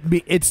means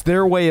it's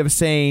their way of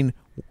saying,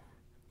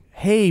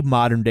 "Hey,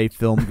 modern day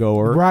film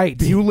goer,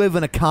 Right. You live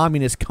in a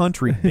communist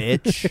country,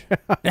 bitch."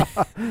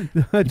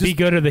 Be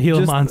good or the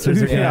Gila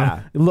monsters are down.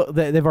 Yeah. Look,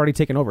 they've already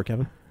taken over,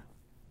 Kevin.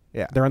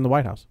 Yeah. They're in the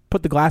White House.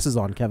 Put the glasses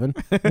on, Kevin.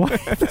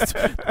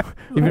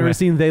 You've never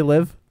seen They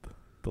Live?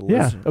 The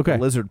Yeah, lizard, okay. the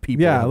lizard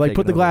people. Yeah, have like taken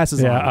put the over. glasses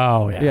on. Yeah.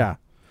 Oh, yeah. Yeah.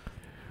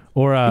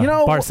 Or You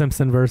Bart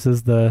Simpson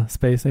versus the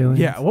space aliens.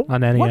 Yeah.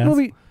 on NES. What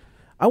movie?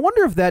 I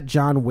wonder if that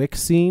John Wick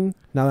scene,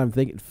 now that I'm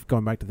thinking,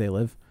 going back to They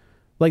Live,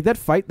 like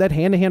that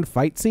hand-to-hand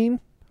fight scene,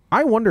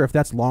 I wonder if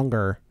that's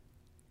longer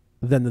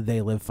than the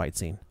They Live fight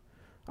scene.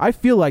 I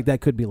feel like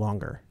that could be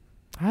longer.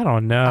 I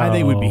don't know. I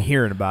think we'd be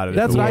hearing about it.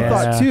 That's if it what I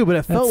was. thought too, but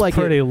it felt That's like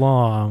pretty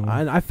long.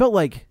 I felt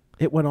like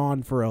it went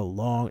on for a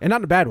long, and not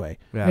in a bad way.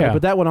 Yeah.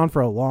 But that went on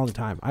for a long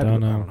time. I Don't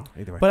don't know. know.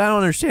 Either way. But I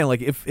don't understand.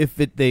 Like if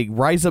they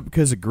rise up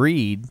because of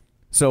greed,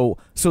 so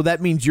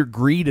that means your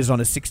greed is on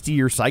a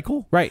 60-year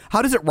cycle, Right.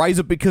 How does it rise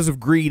up because of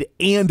greed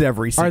and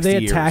every 60 are they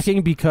years?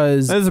 attacking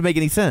because That doesn't make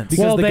any sense.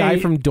 because Well, the guy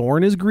they- from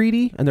Dorne is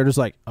greedy, and they're just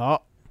like, oh.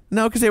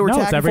 No, because they were No,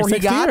 it's attacking every before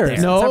he 60 got years. there.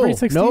 It's No, every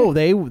 60 no,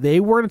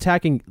 they weren't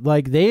attacking.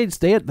 Like they at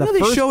the No, they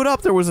first. showed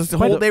up. There was a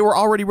whole. They were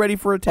already ready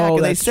for attack, Oh,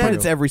 and they that's said true.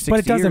 it's every 60 but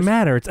it doesn't years.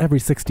 matter. It's every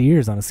 60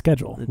 years on a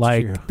schedule. It's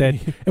like true. that.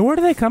 And where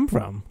do they come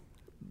from?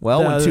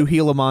 Well, when The- two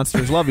Gila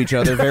monsters love each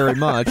other very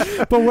much,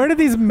 But where do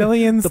these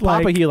millions? the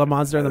Papa Gila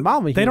monster and the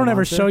Mama Gila They don't ever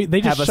monster, show you.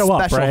 They just have a show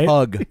up, special right?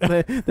 hug.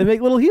 they make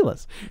little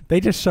Gilas. They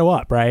just show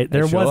up, right?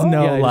 There show was up?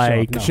 no Yeah, they show up.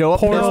 like No. Show up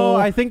portal. No,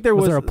 I think there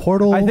was there a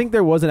portal? I think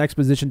there was an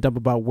exposition dump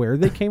about where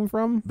they came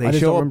from. I They just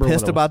show don't up remember what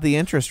pissed it was. about the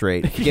interest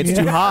rate. If it gets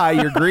too high,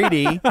 you're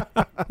greedy,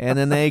 and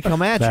then they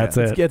come at That's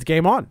you. it. It's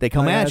game on. They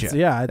come at That's-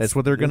 you. Yeah, That's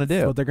what they're gonna it's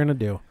do. What they're gonna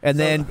do. And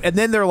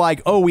then they're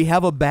like, "Oh, we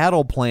have a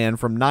battle plan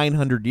from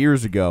 900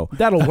 years ago.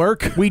 That'll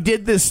work. We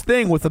did this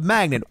thing with a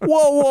magnet."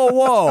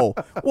 Whoa!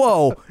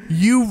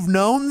 You've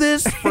known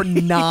this for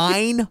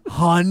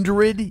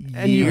 900 years,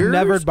 And you've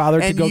never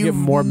bothered to and go get you've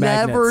more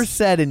never magnets.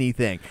 said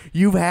anything.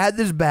 You've had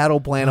this battle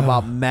plan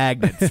about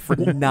magnets for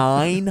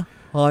 900.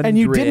 And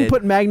you didn't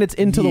put magnets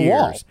into the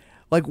wall. years.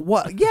 Like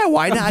what? Yeah,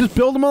 why not? Just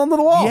build them onto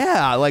the wall.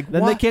 Yeah, like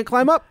Then what? they can't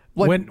climb up.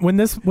 Like, when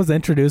this was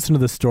introduced into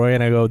the story,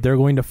 and I go, they're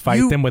going to fight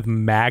You- them with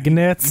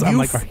magnets. I'm you,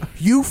 like,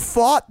 you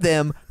fought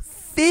them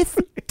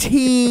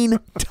 15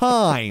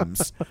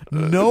 times,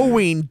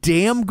 knowing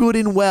damn good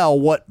and well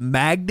what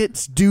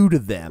magnets do to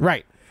them.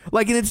 Right.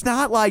 Like, and it's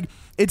not like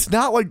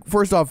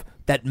first off,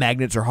 that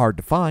magnets are hard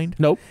to find.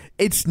 Nope.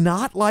 It's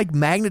not like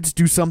magnets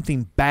do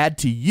something bad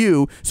to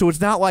you. So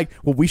it's not like,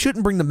 well, we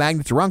shouldn't bring the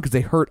magnets around because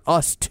they hurt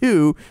us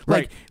too.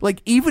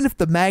 Like even if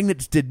the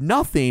magnets did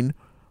nothing,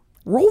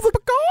 roll the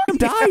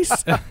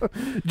dice.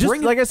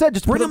 Just like I said,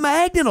 just bring a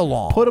magnet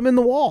along. Put them in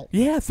the wall.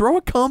 Yeah, throw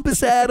a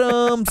compass at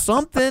them,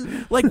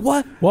 something. Like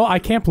what? Well, I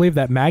can't believe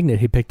that magnet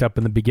he picked up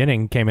in the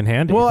beginning came in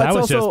handy. Well, that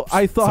was also, just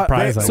I thought,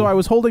 surprising. so I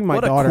was holding my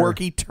what daughter. a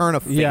quirky turn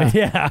of fate.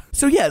 Yeah.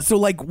 So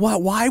like,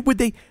 why would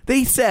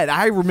they said,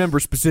 I remember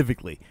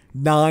specifically,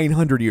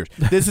 900 years.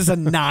 This is a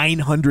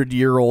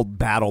 900-year-old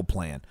battle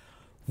plan.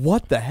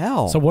 What the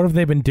hell? So what have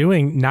they been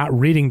doing? Not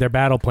reading their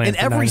battle plans. And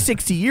every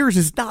 60 years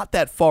is not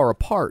that far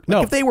apart.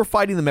 Like if they were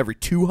fighting them every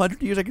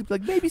 200 years, I could be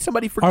like, maybe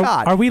somebody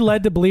forgot. Are we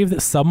led to believe that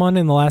someone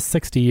in the last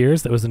 60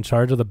 years that was in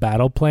charge of the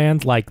battle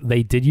plans, like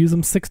they did use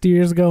them 60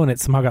 years ago and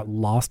it somehow got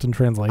lost in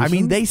translation? I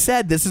mean, they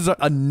said this is a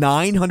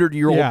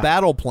 900-year-old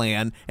battle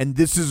plan, and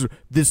this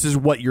is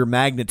what your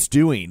magnet's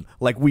doing.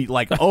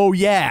 Oh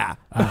yeah.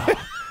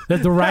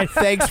 The right.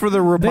 Thanks for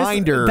the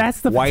reminder. That's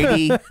the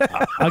Whitey.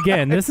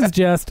 Again, this is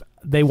just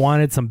they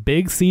wanted some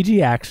big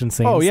CG action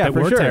scenes that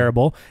were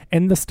terrible,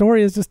 and the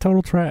story is just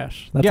total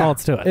trash. That's all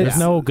it's to it. There's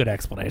no good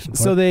explanation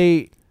for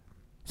it.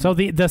 So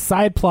the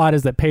side plot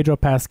is that Pedro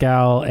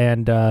Pascal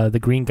and the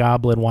Green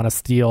Goblin want to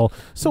steal.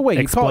 So wait,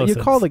 you call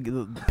explosives.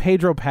 the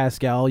Pedro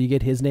Pascal, you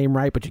get his name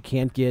right, but you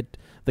can't get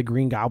the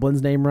Green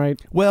Goblin's name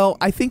right? Well,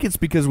 I think it's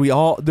because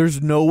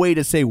there's no way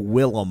to say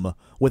Willem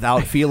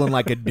without feeling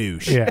like a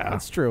douche. Yeah,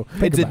 that's true.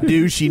 It's a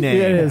douchey name.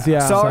 Yeah, it is, yeah.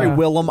 Sorry,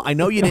 Willem. I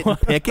know you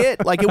didn't pick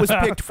it. Like, it was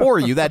picked for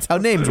you. That's how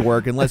names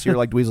work, unless you're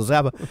like Dweezil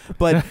Zappa.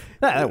 But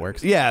that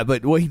works. Yeah,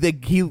 but Frank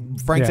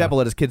Zappa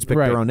let his kids pick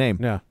their own name.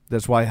 Yeah.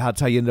 That's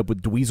how you end up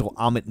with Dweezil,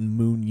 Amit, and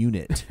Moon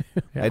Unit.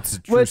 It's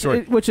a true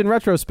story. Which, in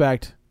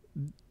retrospect,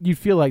 you'd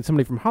feel like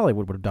somebody from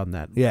Hollywood would have done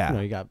that. Yeah.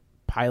 You got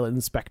Pilot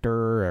Inspector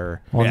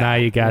or... Well, now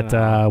you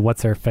got,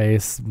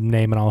 what's-her-face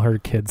naming all her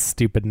kids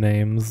stupid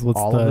names.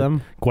 All of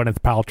them? Gwyneth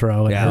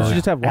Paltrow and Does she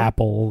just have one?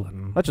 Apple.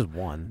 And That's just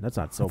one. That's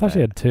not so I thought bad. she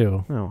had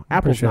two. No,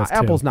 I'm pretty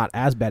Apple's sure not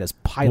as bad as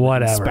Pilot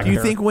Whatever. Inspector. Do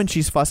you think when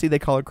she's fussy, they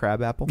call her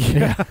Crab Apple?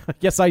 Yeah.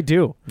 Yes, I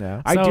do.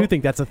 Yeah. I do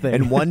think that's a thing.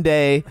 And one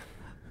day,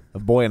 a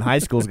boy in high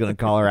school is going to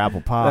call her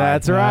Apple Pie.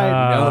 That's right.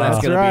 You know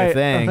that's going to be a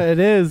thing. It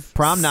is.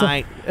 Prom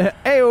night.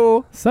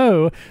 Ayo.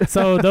 So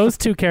those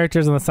two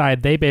characters on the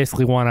side, they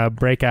basically want to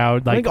break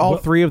out. I think all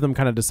three of them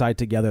kind of decide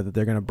together that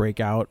they're going to break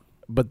out.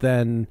 But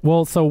then,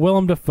 so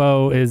Willem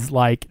Dafoe is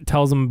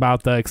tells them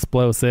about the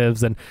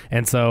explosives, and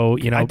so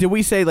did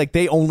we say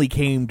they only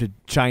came to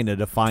China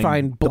to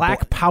find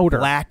black powder?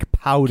 Black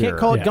powder. Can't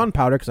call it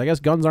gunpowder because I guess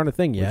guns aren't a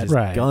thing yet.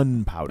 Right.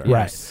 Gunpowder.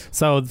 Yes.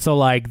 So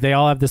they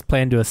all have this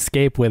plan to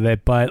escape with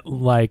it, but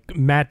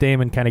Matt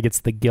Damon kind of gets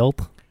the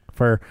guilt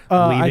for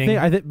leaving.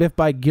 I think if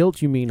by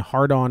guilt you mean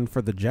hard on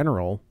for the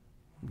general,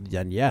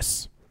 then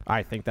yes.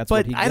 I think that's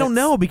what he gets. I don't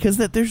know because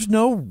there's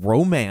no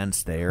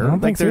romance there. I don't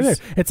think so either.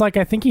 It's I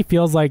think he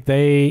feels like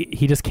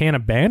he just can't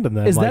abandon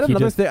them. Is that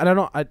another thing? I don't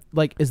know.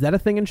 Is that a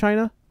thing in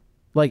China?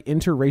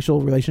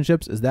 Interracial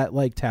relationships? Is that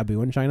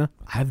taboo in China?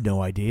 I have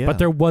no idea. But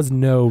there was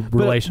no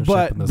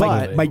relationship in this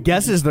movie. My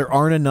guess is there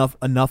aren't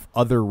enough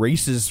other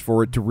races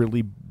for it to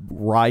really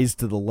rise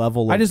to the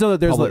level of I just know that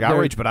there's public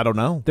outrage, but I don't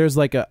know. There's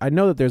I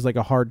know that there's a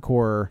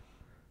hardcore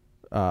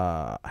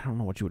I don't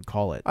know what you would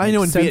call it. I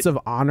know in sense of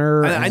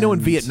honor. I know in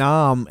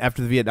Vietnam,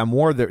 after the Vietnam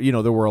War,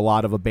 there were a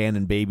lot of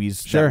abandoned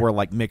babies that were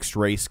mixed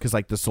race because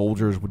the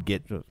soldiers would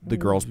get the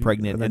girls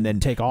pregnant and then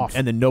take off,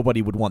 and then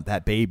nobody would want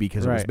that baby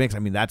because it was mixed. I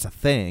mean, that's a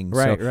thing.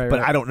 Right. But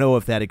I don't know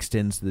if that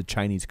extends to the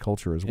Chinese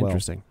culture as well.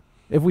 Interesting.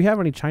 If we have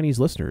any Chinese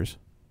listeners,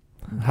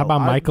 how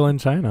about Michael in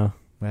China?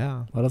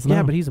 Yeah, let us know.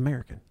 Yeah, but he's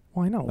American.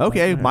 Well, I know.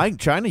 Okay, Mike,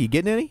 China, you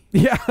getting any?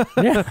 Yeah.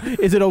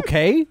 Is it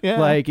okay? Yeah.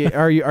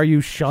 Are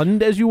you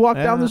shunned as you walk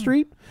down the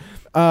street?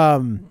 I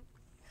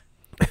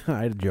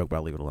had a joke, but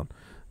I'll leave it alone.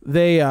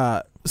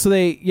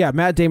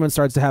 Matt Damon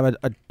starts to have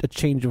a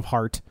change of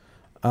heart,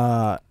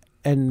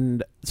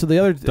 and so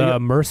the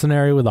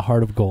mercenary with a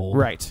heart of gold,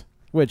 right?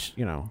 Which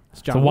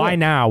it's John so why Wick.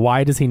 now?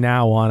 Why does he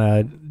now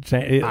want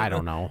to? I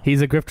don't know.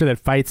 He's a grifter that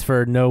fights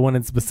for no one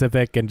in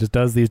specific and just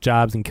does these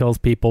jobs and kills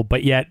people,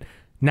 but yet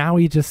now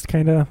he just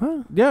kind of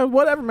yeah,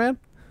 whatever, man.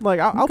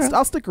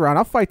 I'll stick around.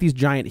 I'll fight these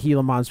giant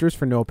Gila monsters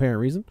for no apparent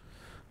reason.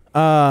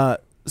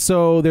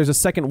 So there's a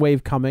second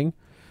wave coming,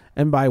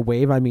 and by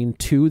wave I mean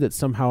two that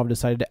somehow have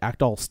decided to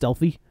act all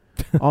stealthy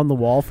on the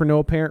wall for no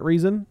apparent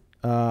reason.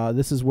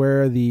 This is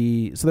where so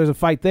there's a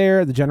fight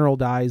there. The general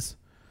dies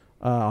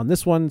on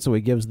this one, so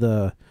he gives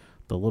the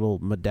little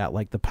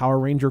the Power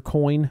Ranger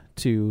coin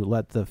to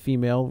let the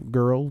female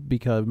girl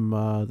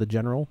become the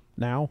general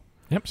now.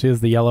 Yep, she is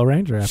the Yellow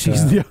Ranger.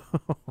 She's the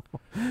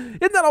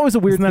Isn't that always a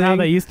weird Isn't thing? that how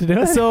they used to do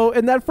it? So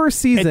in that first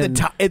season,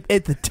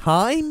 At the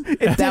time,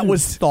 that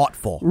was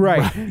thoughtful.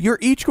 Right. You're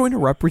each going to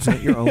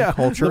represent your own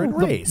culture and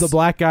race. The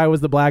black guy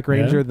was the Black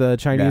Ranger, Yeah. the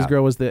Chinese Yeah.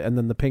 girl was and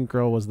then the pink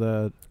girl was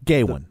the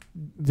gay one.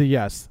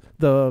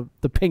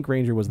 The Pink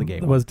Ranger was the gay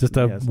one. Was just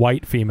a Yes.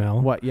 white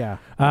female. What? Yeah.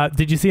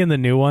 Did you see in the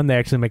new one they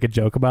actually make a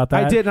joke about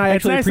that? I did, and I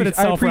it's actually nice that it's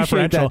I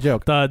appreciate self-referential.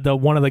 that joke. The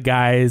one of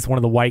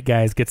the white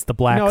guys gets the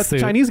black No, it's suit.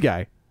 the Chinese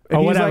guy. And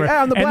Or he's whatever, like,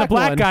 I'm the black and the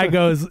black one. guy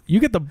goes, "You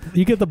get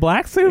the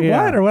black suit,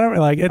 Yeah. what or whatever."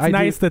 Like it's I do-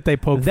 nice that they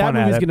poke that fun at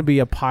movie's it. going to be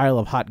a pile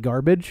of hot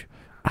garbage,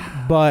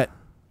 but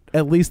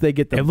at least they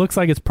get the. It looks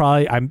like it's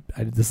probably.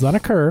 This is on a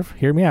curve.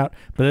 Hear me out,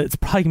 but it's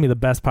probably gonna be the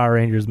best Power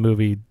Rangers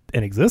movie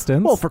in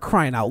existence. well, for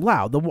crying out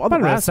loud, the I'm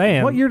just last.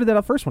 saying. What year did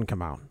that first one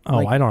come out? oh,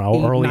 Like I don't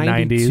know, early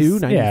 92,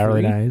 90s, yeah,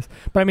 early 93? 90s.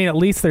 But I mean, at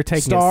least they're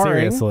taking it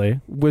Starring seriously.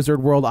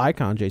 Wizard World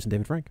icon Jason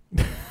David Frank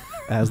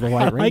as the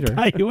White I like Ranger.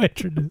 how you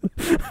introduced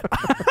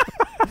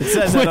It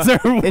says that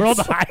Wizard on, World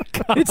it's-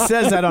 icon. It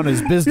says that on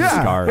his business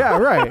card. Yeah,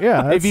 right.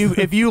 Yeah.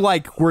 If you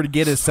like were to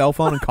get his cell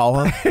phone and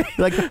call him, you're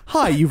like,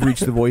 hi, you've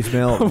reached the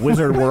voicemail of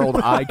Wizard World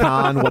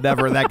icon,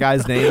 whatever that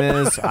guy's name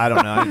is. I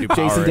don't know. I do Power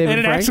Jason Rangers. David And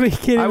it Frank? actually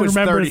can't I even was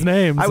remember 30 his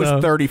name. I was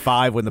so.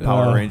 35 when the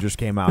Power Oh. Rangers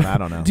came out. I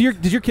don't know.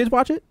 Did your kids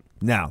watch it?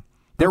 No,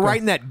 they're Okay. right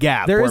in that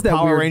gap. There where is that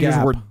Power weird Rangers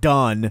gap. were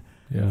done,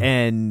 Yeah.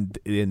 and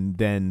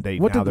then they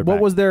What now they're what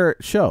back. was their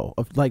show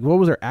of what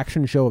was their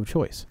action show of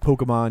choice?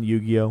 Pokemon,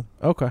 Yu-Gi-Oh.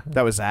 Okay.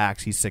 That was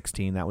Axe. He's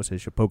 16. That was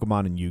his show.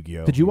 Pokemon and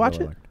Yu-Gi-Oh. Did you We watch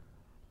really it? liked.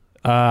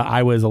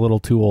 I was a little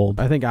too old.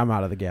 I think I'm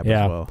out of the gap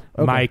yeah, as well.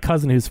 Okay. my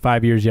cousin who's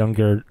 5 years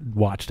younger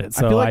watched it.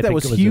 So I feel like that think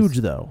was it huge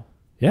just- though.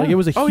 Yeah, Like, it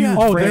was a Oh, huge yeah.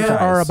 Oh, franchise. there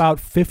are about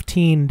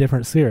 15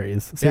 different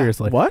series.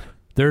 Seriously, What?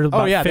 There's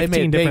about Oh yeah,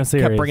 15 they different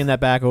series. kept bringing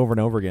that back over and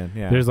over again.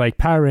 Yeah. There's like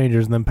Power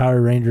Rangers, and then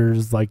Power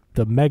Rangers like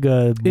the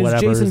Mega. Is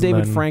whatever's, Jason and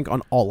David then- Frank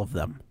on all of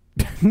them?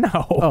 No.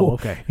 Oh,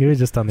 okay. He was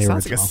just on the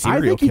Sounds like a original.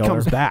 serial I think he killer.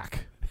 comes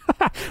back.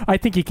 I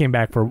think he came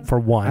back for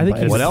one. I think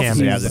but he's, it's a What else does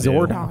he cameo. have to do?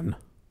 Zordon.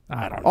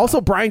 I don't know. Also,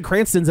 Bryan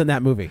Cranston's in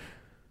that movie.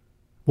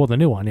 well, the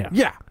new one, yeah.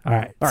 Yeah. All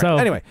right. All right. So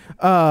Anyway,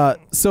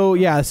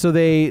 so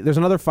there's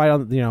another fight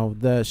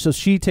on so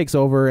she takes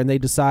over and they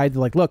decide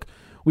like, look,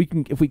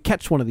 if we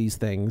catch one of these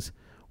things,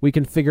 we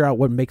can figure out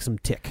what makes them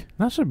tick.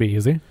 that should be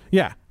easy.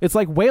 Yeah, it's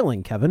like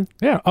whaling, Kevin.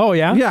 Yeah. Oh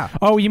yeah. Yeah.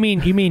 Oh, you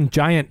mean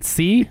giant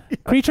sea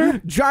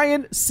creature?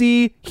 Giant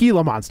sea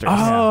Gila monsters.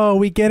 Oh,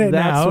 we get it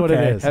That's now. what it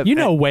Okay. is. You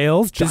know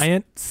whales,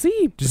 giant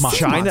sea Does monsters.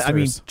 China? I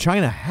mean,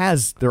 China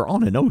has. They're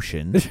on an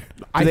ocean.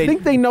 I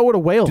think they know what a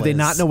whale is. Do they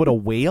not know what a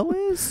whale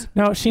is?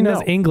 No, she knows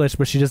No. English,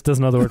 but she just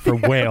doesn't know the word for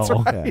whale.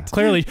 right.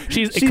 Clearly,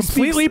 she's She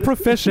completely speaks-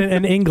 proficient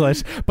in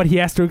English, but he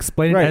has to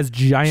explain Right. it as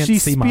giant She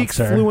sea speaks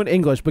monster. fluent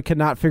English, but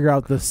cannot figure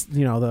out this.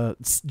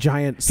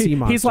 Giant sea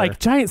monster. He's like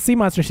giant sea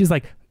monster. She's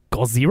like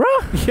Godzilla.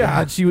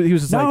 yeah. He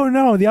was just No, like,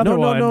 no, the other no,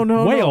 one. no,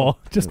 no, whale. no.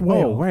 Just Oh,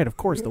 whale. right, of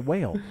course, the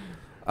whale.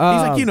 He's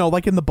like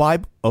like in the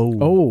Bible.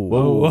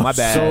 Oh, my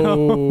bad.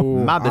 So,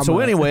 My bad. So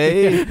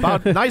anyway,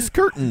 about nice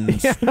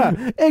curtains.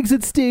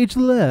 exit stage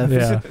left.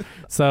 Yeah.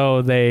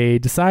 So they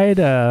decide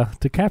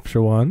to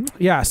capture one.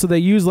 Yeah, so they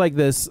use like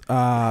this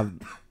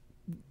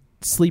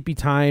sleepy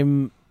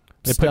time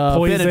They put stuff.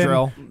 poison.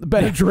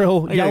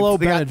 Benadryl, yellow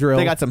Benadryl.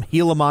 They got some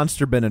Gila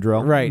Monster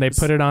Benadryl. Right. They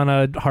put it on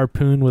a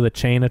harpoon with a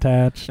chain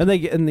attached. and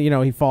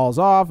he falls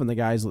off, and the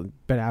guy's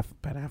Ben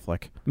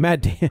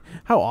Affleck.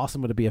 How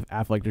awesome would it be if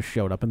Affleck just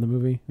showed up in the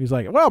movie? He's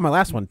like, well, my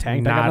last one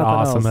tanked. I got Not nothing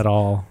awesome else. at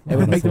all. It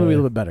would make the movie a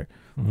honestly. little bit better.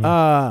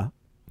 Mhm.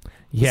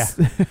 Yeah,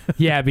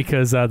 yeah,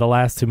 because the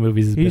last two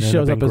movies have He been,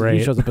 shows have up been as great.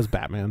 he shows up as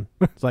Batman.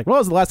 It's like, well,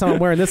 it's the last time I'm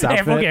wearing this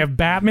outfit. If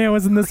Batman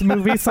was in this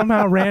movie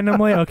somehow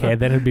randomly, okay,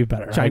 then it'd be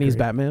better. I Chinese agree.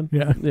 Batman.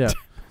 Yeah.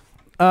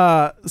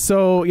 Yeah.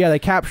 So they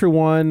capture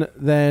one.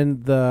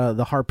 Then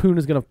the harpoon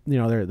is gonna,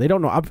 they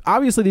don't know.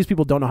 Obviously, these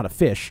people don't know how to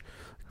fish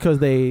because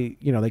they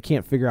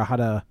can't figure out how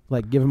to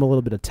like give him a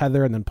little bit of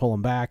tether and then pull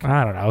him back.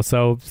 I don't know.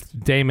 So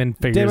Damon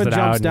figures it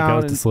out jumps down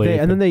and goes to sleep.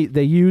 and then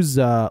they use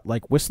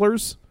like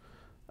whistlers,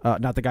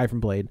 not the guy from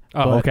Blade.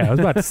 Oh, but- okay. I was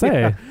about to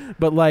say.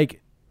 but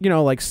like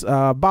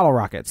bottle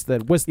rockets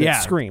that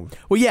that scream.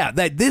 Well, yeah.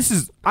 This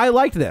is I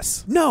liked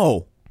this.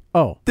 no.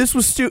 Oh. This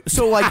was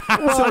so like.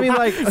 Well, I mean,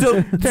 like,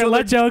 Okay,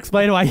 let Joe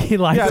explain why he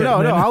liked yeah, it.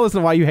 no, then. I'll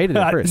listen to why you hated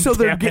it first. So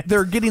Damn it.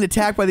 they're getting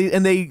attacked by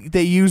and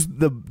they use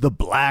the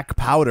black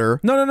powder.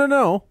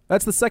 No.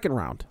 That's the second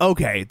round.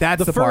 Okay,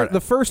 that's the part.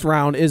 The first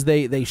round is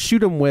they shoot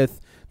them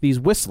with these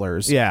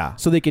whistlers. Yeah.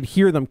 So they could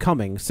hear them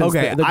coming. Since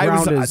Okay, the I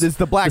was- ground is it's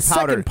the black the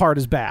powder. second part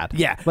is bad.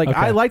 Yeah. Like Okay.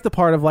 I like the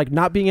part of like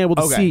not being able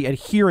to Okay. see and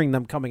hearing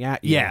them coming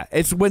at you. Yeah,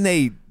 it's when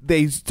they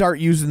start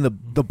using the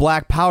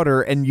black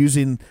powder and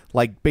using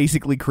like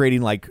basically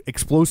creating like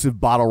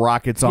explosive bottle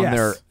rockets on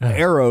Yes. their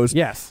arrows.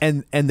 Yes.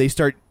 and they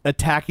start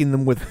attacking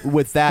them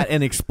with that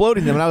and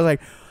exploding them. And I was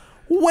like,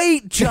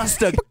 wait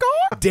just a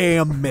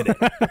damn minute.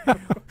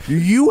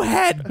 You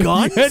had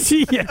guns.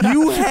 Yeah.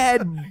 You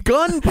had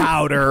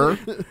gunpowder.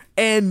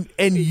 And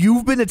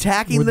you've been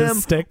attacking With the them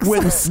sticks.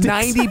 with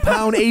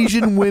 90-pound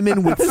Asian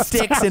women with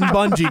sticks and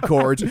bungee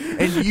cords,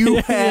 and you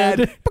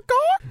had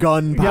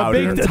gunpowder.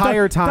 big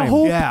entire time.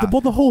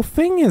 The whole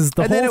thing is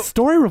the whole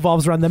story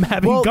revolves around them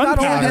having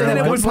gunpowder. and then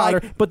it was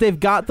but they've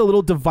got the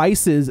little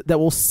devices that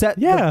will set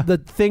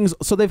the things,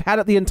 so they've had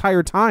it the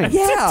entire time.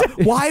 Yeah.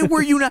 Why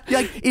were you not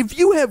like? If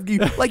you have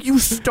you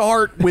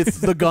start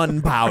with the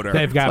gunpowder.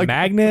 They've got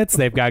magnets.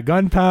 They've got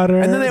gunpowder.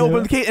 And then they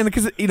open the case, and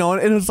because and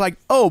it's like,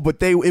 but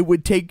it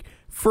would take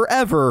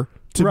forever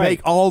to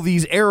make all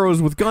these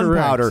arrows with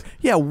gunpowder. Correct.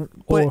 Yeah,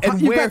 but and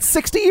you've got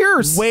 60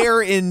 years.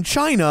 Where in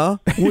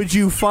China would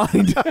you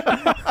find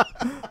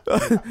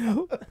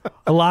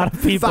a lot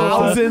of people,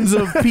 thousands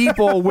of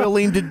people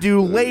willing to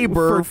do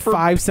labor for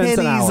 5 cents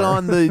an pennies hour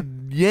on the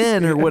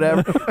yen or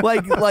whatever?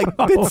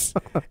 It's,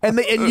 and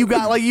you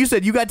got, like you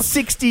said, you got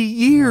 60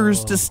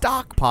 years to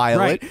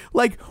stockpile it.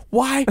 Like,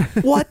 why?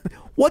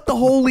 What the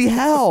holy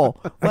hell?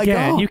 Like,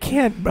 again, you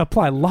can't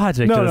apply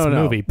logic to this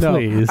movie,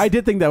 please. I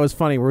did think that was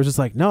funny. Where it was just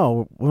like,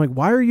 no, I'm like,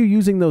 why are you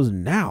using those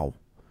now?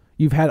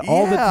 You've had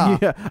all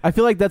the. I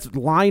feel like that's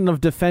line of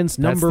defense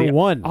number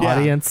one.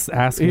 Audience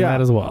asking that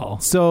as well.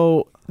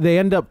 So they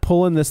end up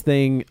pulling this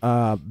thing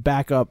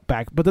back,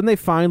 but then they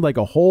find like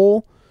a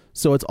hole.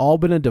 So it's all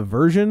been a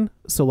diversion.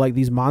 So like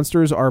these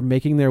monsters are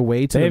making their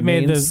way to the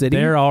main city.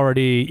 They're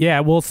already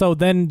so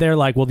then they're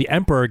like, well, the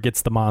Emperor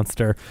gets the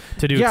monster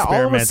to do experiments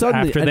all of a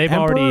sudden, after an they've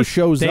Emperor already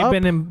shows up.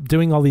 They've been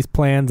doing all these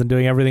plans and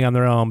doing everything on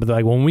their own. But they're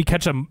like, when we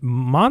catch a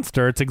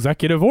monster, it's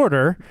executive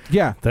order.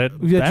 Yeah, that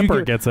the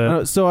Emperor gets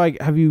it. So like,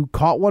 have you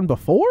caught one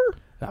before?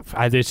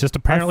 It's just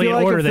apparently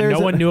an order that no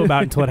one knew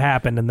about until it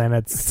happened, and then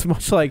it's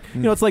much like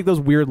it's like those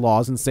weird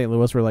laws in St.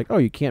 Louis where like,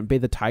 you can't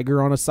bathe a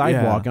tiger on a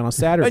sidewalk on a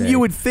Saturday. And you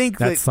would think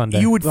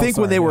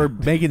when they were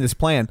making this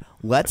plan,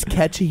 let's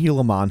catch a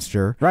Gila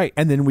monster, right,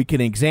 and then we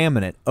can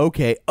examine it.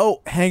 Okay.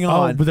 Oh, hang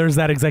on. But there's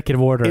that executive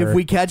order. If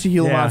we catch a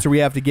Gila monster, we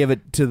have to give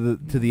it to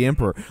the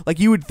Emperor. Like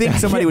you would think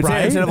somebody would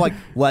say instead of like,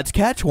 let's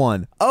catch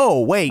one.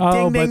 Oh wait,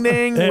 ding ding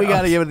ding, we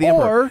got to give it to the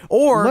Emperor.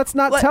 Or let's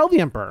not tell the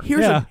Emperor.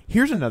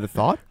 Here's another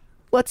thought.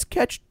 Let's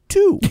catch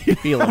 2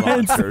 Gila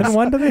monsters. And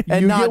one to me.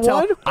 And you not get tell.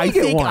 one, I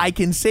get think one. I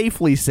can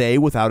safely say,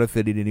 without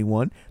offending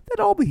anyone, that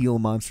all the Gila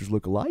monsters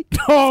look alike.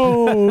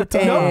 Oh,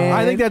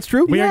 I think that's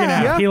true. We are going to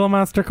have Gila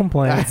monster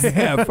complaints.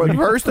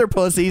 First they're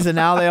pussies, and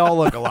now they all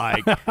look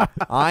alike.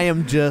 I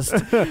am just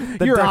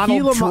the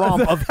Donald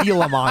Trump of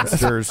Gila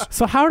monsters.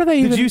 So how do they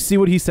even... Did you see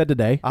what he said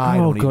today? I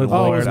don't good even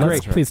Lord. know.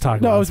 Let's please talk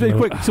about No, it was this very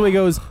movie. quick. So he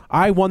goes,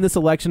 I won this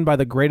election by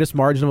the greatest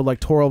margin of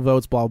electoral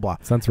votes, blah, blah,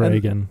 blah. Since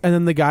Reagan. And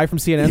then the guy from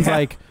CNN's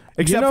like...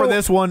 Except for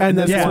this one, and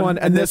this one,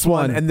 and this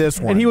one, and this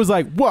one. And he was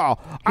like,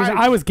 well,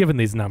 I was given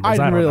these numbers. I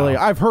didn't don't really. know.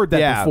 I've heard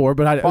that before,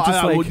 but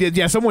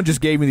someone just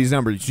gave me these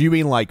numbers. You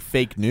mean like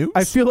fake news?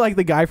 I feel like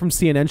the guy from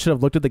CNN should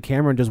have looked at the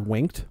camera and just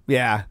winked.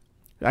 Yeah.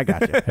 I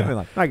got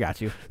you. I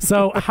got you.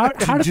 So how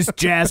just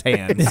jazz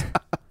hands.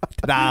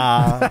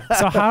 Ta-da.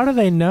 So how do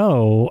they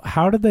know?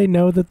 How did they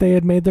know that they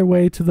had made their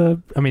way to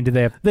the? I mean, did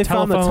they have they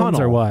found the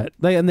tunnel or what?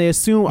 They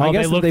assume. I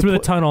guess they looked through the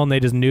tunnel and they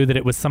just knew that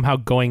it was somehow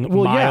going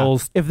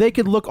miles. Yeah. If they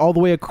could look all the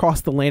way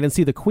across the land and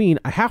see the Queen,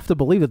 I have to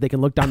believe that they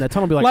can look down that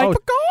tunnel and be like,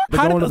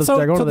 they're going to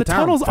the town.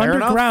 Tunnel's Fair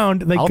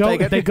underground.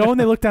 Enough. They go and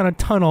they look down a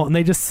tunnel and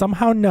they just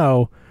somehow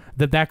know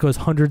that goes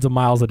hundreds of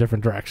miles a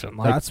different direction.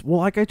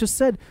 Like I just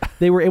said,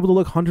 they were able to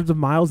look hundreds of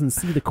miles and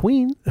see the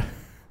Queen.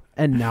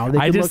 And now they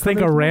I just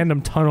think a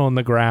random tunnel in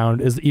the ground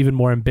is even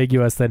more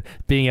ambiguous than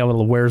being able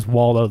to where's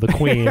Waldo the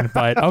Queen.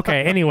 But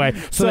okay, anyway,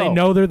 so they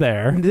know they're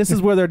there. This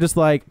is where they're just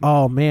like,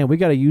 oh man, we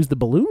got to use the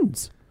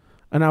balloons.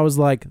 And I was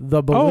like,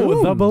 the balloons.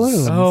 Oh, the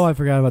balloons. Oh, I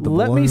forgot about the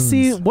balloons. Let me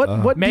see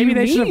what. Maybe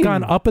they should have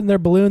gone up in their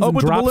balloons and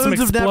but dropped the balloons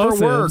some explosives. have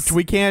never worked.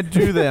 We can't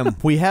do them.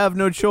 We have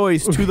no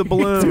choice. To the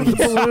balloons.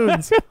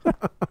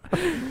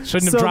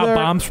 Shouldn't have dropped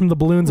bombs from the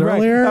balloons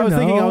earlier. I was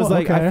thinking. I was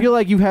like, okay. I feel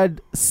like you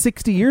had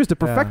 60 years to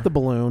perfect the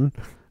balloon.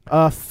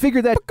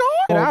 Figure that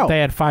out. They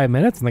had 5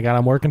 minutes and they got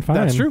them working fine.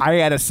 That's true. I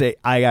gotta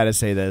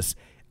say this.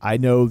 I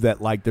know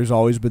that like there's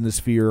always been this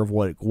fear of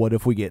what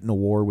if we get in a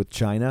war with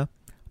China.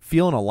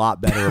 Feeling a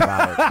lot better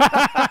about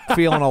it.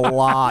 Feeling a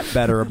lot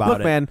better about Look,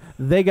 it. man,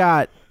 they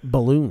got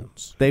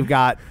balloons. They've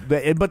got,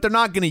 but they're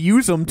not going to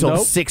use them till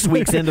 6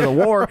 weeks into the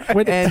war,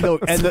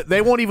 and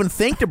they won't even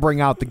think to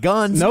bring out the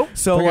guns. Nope.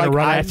 So they're like, gonna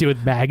run at you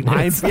with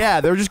magnets.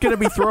 they're just going to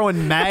be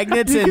throwing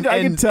magnets,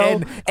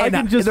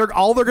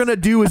 all they're going to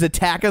do is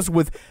attack us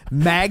with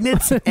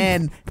magnets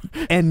and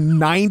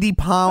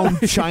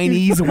 90-pound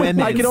Chinese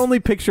women. I can only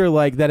picture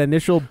like that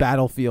initial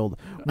battlefield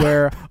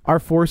where our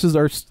forces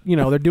are,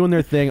 they're doing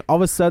their thing. All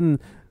of a sudden,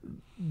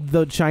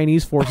 the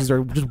Chinese forces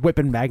are just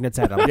whipping magnets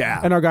at them.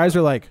 Yeah. And our guys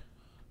are like,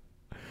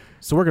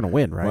 so we're going to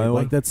win, right? Well,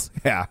 like that's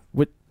yeah.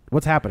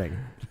 What's happening?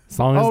 As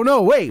long as, oh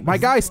no! Wait, my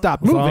guy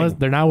stopped as long moving. as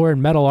they're not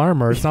wearing metal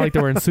armor. It's not like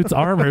they're wearing suits of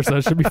armor, so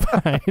it should be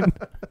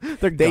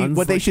fine.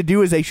 What they should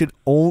do is they should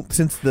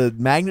since the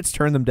magnets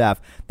turn them deaf,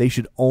 they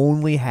should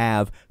only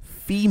have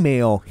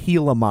female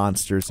Gila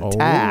monsters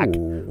attack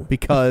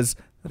because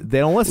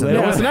they don't listen. They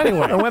don't listen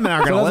anyway. The women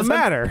aren't going to listen.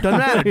 Doesn't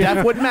matter.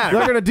 Deaf wouldn't matter.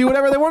 They're going to do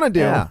whatever they want to do.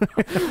 Yeah.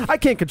 I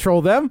can't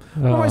control them.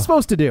 What am I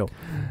supposed to do?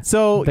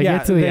 So they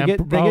get to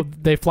the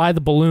they fly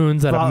the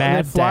balloons at a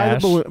mad they fly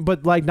dash. the balloon,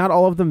 but like not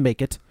all of them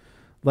make it.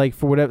 Like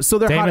for whatever, so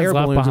they're hot Damon's air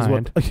left balloons.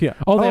 behind. Is what, yeah.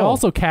 Oh, they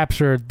also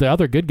captured the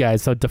other good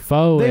guys. So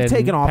Defoe They've and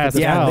taken off at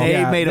the Pascal.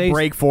 Yeah, they made a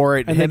break for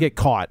it, and they get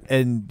caught.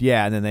 And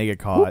then they get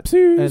caught.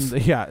 Whoopsies.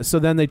 And yeah, so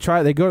then they're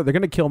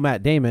going to kill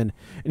Matt Damon,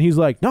 and he's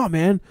like, "No,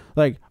 man,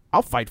 like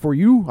I'll fight for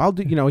you. I'll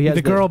do." He has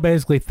the girl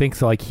basically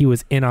thinks like he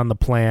was in on the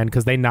plan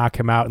because they knock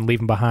him out and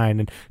leave him behind,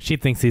 and she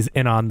thinks he's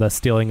in on the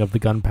stealing of the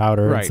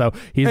gunpowder. Right. And so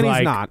he's And like,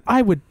 he's not.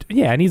 I would,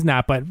 yeah, and he's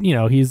not. But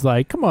he's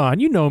like, come on,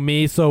 you know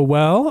me so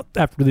well.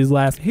 After these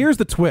last, Here's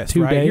the twist,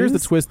 2 right? days. Here's the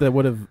twist that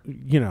would have,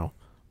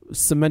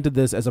 cemented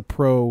this as a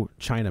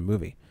pro-China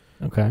movie.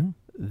 Okay,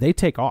 They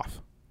take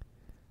off,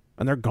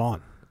 and they're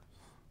gone.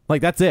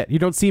 Like, that's it. You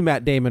don't see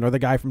Matt Damon or the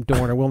guy from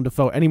Dorn or Willem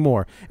Dafoe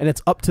anymore, and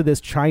it's up to this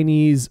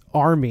Chinese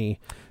army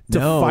to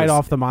fight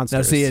off the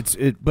monsters. Now, see,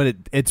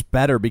 it's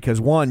better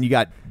because one, you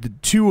got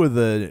two of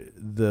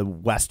the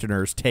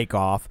Westerners take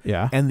off,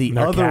 and the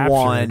They're other captured.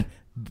 one,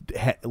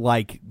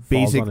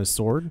 falls on his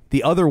sword.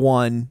 The other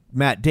one,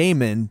 Matt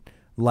Damon,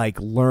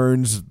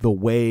 learns the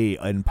way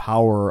and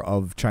power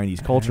of Chinese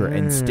culture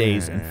and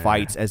stays and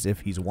fights as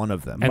if he's one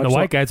of them. and the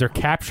white guys are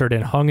captured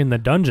and hung in the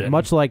dungeon.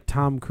 Much like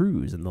Tom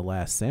Cruise in The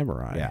Last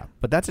Samurai. Yeah,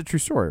 but that's a true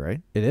story,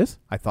 right? It is?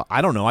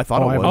 I don't know. I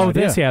thought it was. Oh,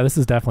 this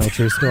is definitely a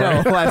true story.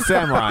 No, Last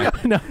Samurai.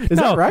 No, Is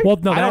that right? Well,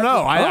 no, I don't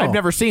know. I've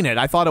never seen it.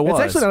 I thought it was.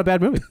 It's actually not a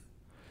bad movie.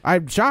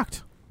 I'm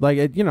shocked. Like,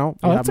 Oh,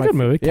 that's a good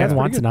movie. Yeah, Ken it's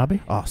pretty good. Watanabe.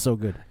 Oh, so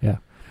good. Yeah.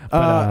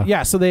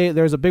 Yeah, so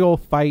there's a big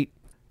old fight.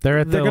 They're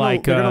at They're the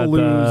gonna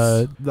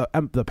lose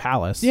the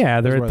palace.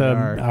 Yeah, they're is at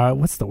where the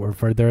what's the word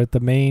for it? They're at the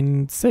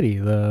main city,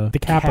 the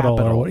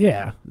capital. Or,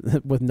 yeah.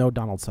 with no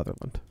Donald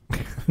Sutherland.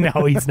 No,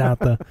 he's not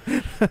the.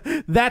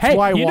 That's Hey,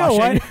 why you know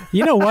washing. what?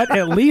 You know what?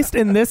 At least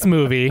in this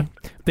movie,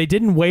 they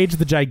didn't wage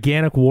the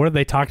gigantic war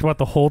they talked about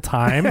the whole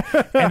time,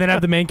 and then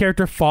have the main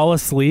character fall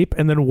asleep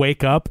and then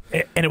wake up,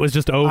 and it was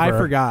just over. I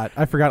forgot.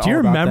 Do you all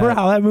about remember that.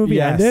 how that movie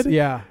Yes. ended?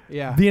 Yeah,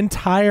 yeah. The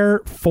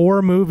entire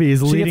 4 movies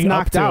She leading gets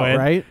knocked up to out, it,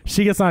 right?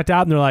 She gets knocked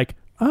out, and they're like,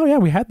 "Oh yeah,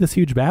 we had this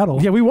huge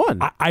battle. Yeah, we won.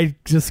 I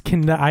just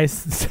can. I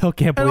still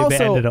can't And believe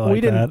they also, ended it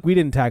like that. we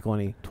didn't tackle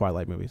any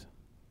Twilight movies.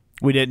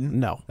 We didn't?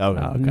 No. Oh,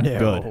 okay.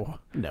 No.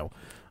 Good. No.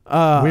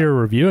 We were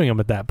reviewing them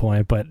at that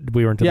point, but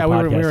we weren't. Yeah, the we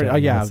podcast were.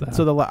 yet, Yeah. so.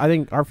 So I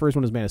think our first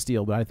one was Man of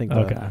Steel, but I think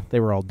they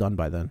were all done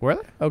by then. Were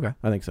they? Okay.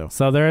 I think so.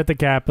 So they're at the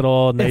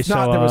Capitol, and they If show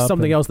not, there was up,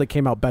 something and- else that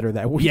came out better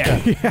that week.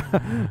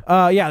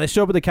 Yeah. Yeah, they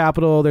show up at the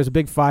Capitol. There's a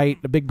big fight,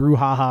 a big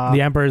brouhaha.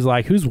 The Emperor's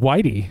like, "Who's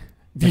Whitey?"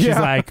 And she's Yeah.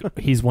 like,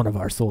 "He's one of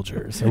our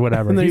soldiers, or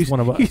whatever. And then He's one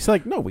of us." He's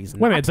like, no, he's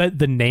not. Wait a minute, is that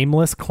the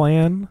Nameless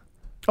Clan?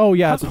 Oh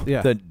yeah,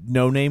 yeah. The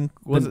No Name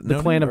was The it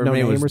No Clan Name? of No maybe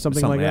it Name was or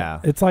something like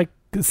that? Yeah. It's like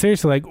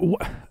seriously, like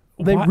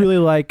They why- really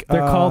like.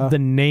 They're called the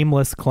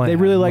Nameless Clan. They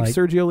really like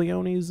Sergio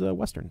Leone's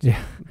westerns. Yeah.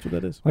 That's what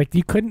that is. Like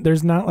you couldn't.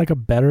 There's not like a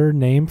better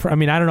name for. I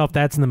mean, I don't know if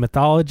that's in the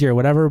mythology or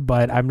whatever,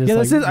 but I'm just Yeah,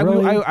 like, this is.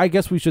 really? I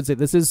guess we should say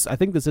this is. I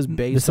think this is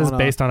based. This is on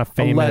based on a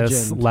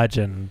famous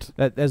legend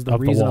that as the of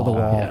the reason of the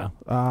wall, wall.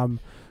 yeah.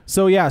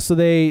 So yeah. So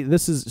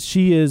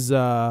she is.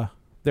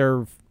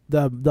 They're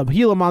the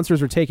Gila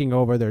monsters are taking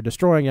over. They're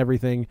destroying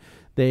everything.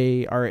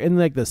 They are in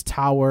like this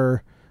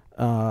tower.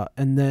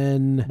 And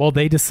then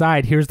they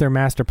decide here's their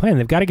master plan.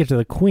 They've got to get to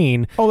the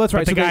queen. Oh, that's but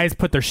right. The So guys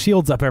put their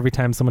shields up every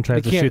time someone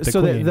tries to shoot the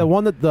queen. The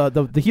one that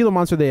the Gila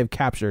monster they have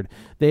captured,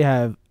 they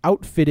have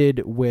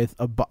outfitted with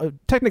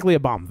technically a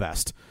bomb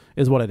vest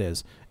is what it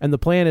is. And the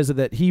plan is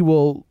that he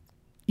will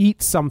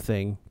eat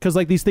something because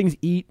like these things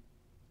eat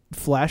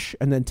flesh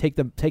and then take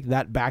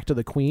that back to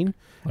the queen,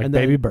 like and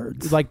baby then,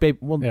 birds,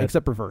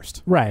 except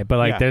reversed. Right, but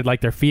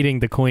like they're feeding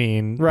the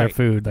queen their Right.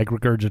 food, like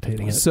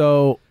regurgitating it.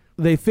 So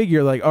they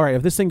figure like, all right,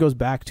 if this thing goes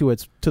back to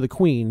the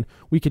queen,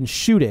 we can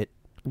shoot it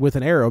with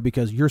an arrow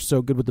because you're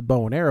so good with the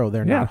bow and arrow.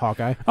 They're not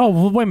Hawkeye. Oh,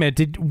 well, wait a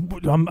minute.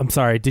 I'm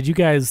sorry. Did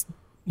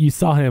you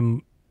saw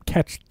him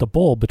catch the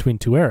bull between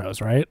 2 arrows,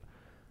 right?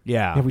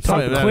 Yeah. We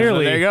talked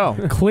clearly. There you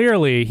go.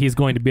 Clearly, he's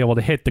going to be able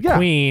to hit the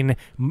queen,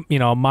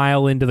 a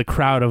mile into the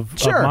crowd of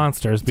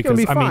monsters because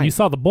be I mean, fine. you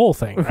saw the bull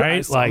thing, I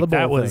right? saw Like the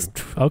that bull was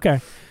okay.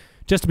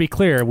 Just to be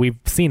clear, we've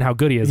seen how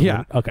good he is.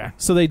 Yeah. Okay.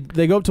 So they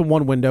go up to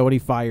one window and he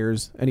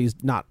fires and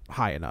he's not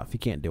high enough. He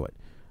can't do it.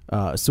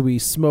 So he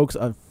smokes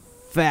a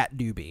fat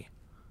doobie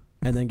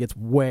and then gets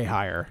way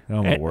higher.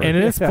 Oh, my word. And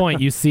at this point,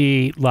 you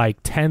see like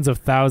tens of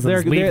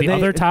thousands leave the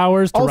other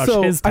towers to also,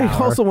 rush his tower. I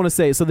also want to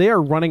say, so they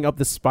are running up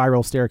the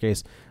spiral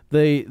staircase.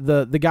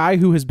 The guy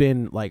who has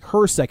been like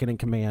her second in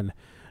command,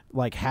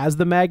 like has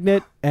the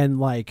magnet and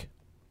like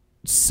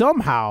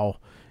somehow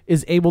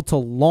is able to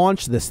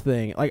launch this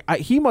thing. Like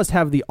he must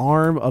have the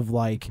arm of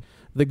like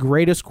the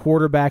greatest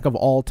quarterback of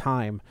all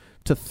time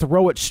to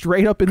throw it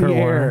straight up in Kurt the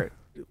air. Warner.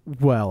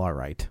 Well, all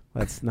right.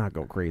 Let's not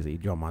go crazy,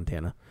 Joe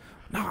Montana.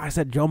 No, I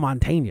said Joe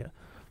Montana.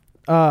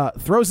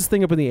 Throws this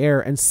thing up in the air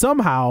and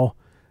somehow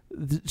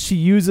she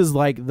uses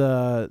like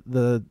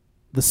the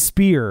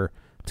spear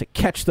to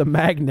catch the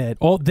magnet.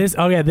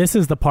 This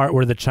is the part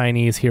where the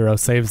Chinese hero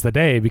saves the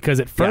day because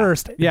at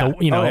first,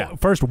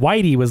 first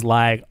Whitey was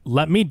like,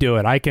 "Let me do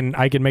it. I can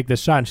make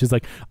this shot." And she's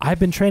like, "I've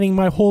been training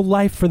my whole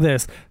life for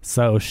this."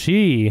 So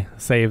she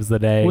saves the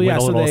day with a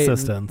little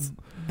assistance.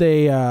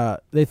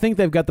 they think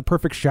they've got the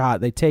perfect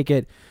shot. They take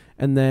it,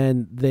 and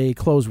then they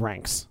close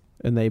ranks,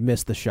 and they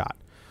miss the shot.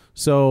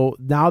 So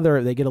now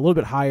they get a little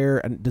bit higher.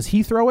 And does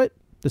he throw it?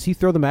 Does he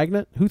throw the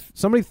magnet?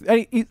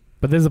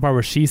 But this is the part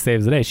where she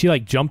saves the day. She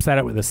like jumps at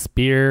it with a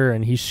spear,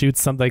 and he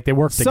shoots something. Like they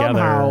work together.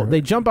 Somehow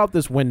they jump out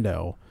this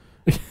window.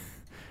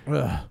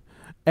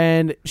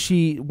 And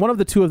one of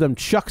the two of them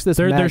chucks this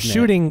magnet. They're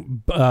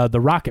shooting the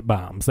rocket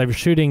bombs. They're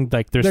shooting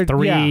there's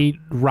three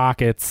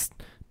rockets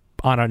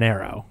on an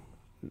arrow.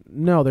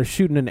 No, they're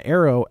shooting an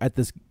arrow at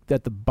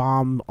the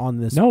bomb on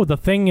this. No, the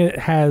thing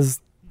has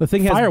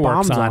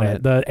fireworks bombs on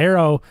it. The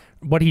arrow,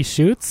 what he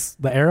shoots,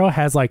 the arrow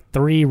has like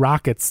 3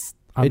 rockets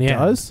on the end. It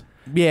does?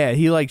 Yeah,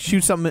 he like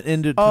shoots something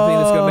into the thing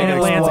that's gonna make and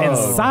it lands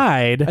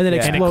inside, and then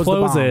it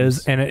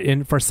closes,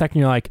 and for a second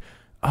you're like,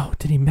 oh,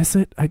 did he miss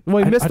it? He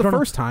missed the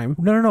first time.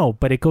 No,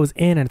 but it goes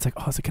in, and it's like,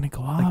 oh, is it going to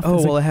go off?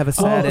 Will it have a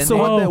sad ending?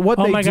 So what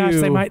they my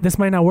do, gosh, this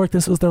might not work.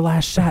 This was their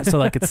last shot. So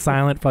like it's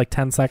silent for like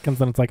 10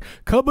 seconds, and it's like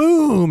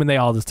kaboom, and they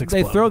all just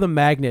explode. They throw the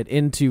magnet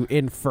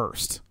in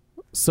first,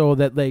 so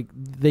that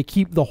they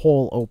keep the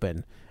hole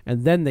open,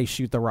 and then they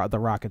shoot the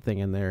rocket thing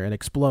in there, and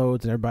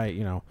explodes, and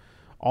everybody,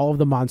 all of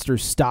the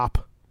monsters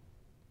stop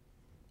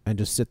and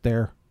just sit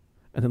there.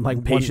 And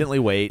then patiently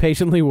wait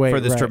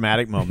for this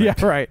dramatic moment.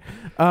 Yeah, right.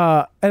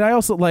 And I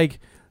also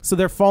so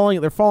they're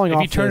falling off.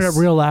 If you turn it up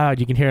real loud,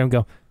 you can hear him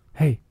go,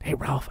 "Hey,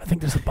 Ralph, I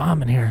think there's a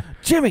bomb in here.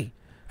 Jimmy,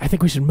 I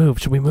think we should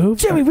move. Should we move?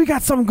 Jimmy, we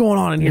got something going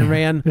on in here,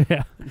 man."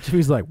 Yeah.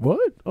 Jimmy's like,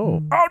 "What?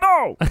 Oh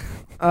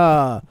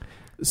no!"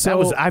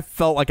 So I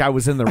felt like I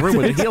was in the room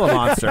with a Gila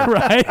monster.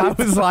 Right? I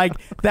was like,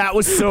 that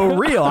was so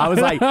real. I was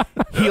like,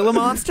 Gila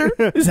monster?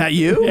 Is that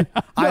you?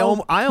 Yeah.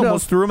 I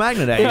almost threw a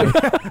magnet at you.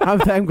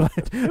 I'm glad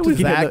it was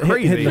that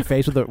crazy. Hit in the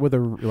face with a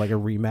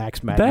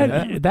Remax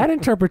magnet. That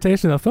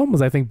interpretation of the film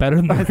was, I think, better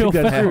than the real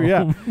film. True,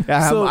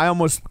 yeah. So, I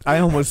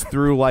almost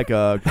threw like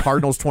a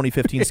Cardinals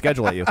 2015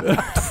 schedule at you.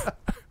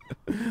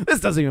 This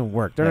doesn't even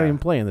work. They're not even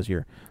playing this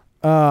year.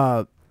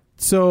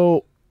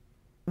 So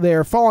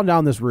they're falling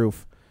down this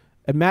roof.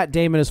 And Matt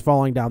Damon is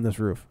falling down this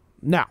roof.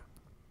 Now,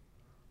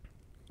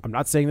 I'm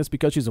not saying this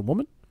because she's a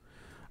woman.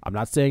 I'm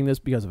not saying this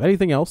because of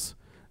anything else.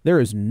 There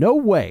is no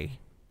way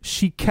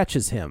she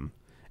catches him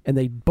and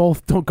they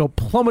both don't go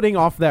plummeting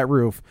off that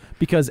roof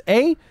because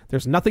A,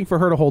 there's nothing for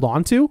her to hold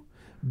on to.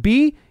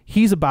 B,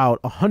 he's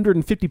about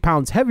 150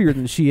 pounds heavier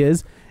than she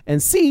is.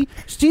 And C,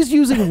 she's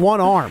using one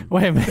arm.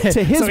 Wait a minute.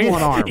 To his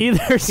one arm.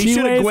 Either he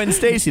should have Gwen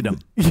Stacy'd him.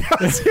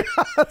 Yes,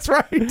 that's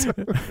right.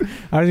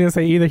 I was going to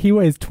say either he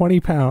weighs 20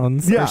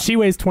 pounds or she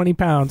weighs 20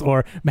 pounds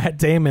or Matt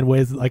Damon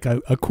weighs like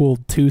a cool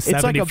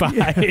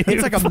 275.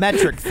 It's like a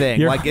metric thing.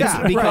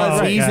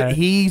 Because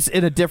he's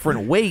in a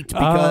different weight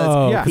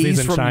because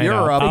he's from China.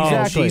 Europe and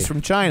Exactly. she's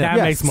from China. That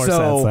makes more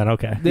sense then.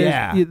 Okay.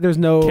 There's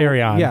no...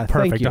 Carry on. Yeah,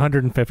 perfect.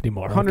 150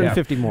 more.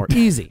 150 more.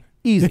 Easy.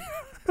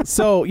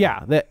 So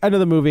the end of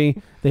the movie,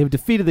 they have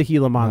defeated the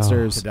Gila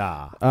monsters.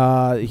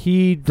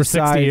 He for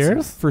 60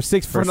 years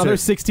for another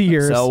 60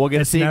 years. So we'll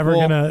get a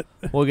sequel.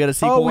 We'll get a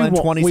sequel in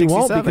 2067. We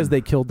won't because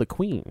they killed the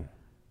queen.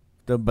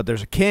 But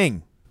there's a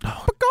king.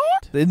 Oh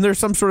God! Isn't there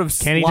some sort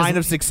of line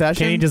of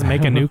succession? Can he just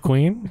make a new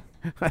queen?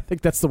 I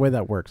think that's the way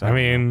that works. I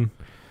mean,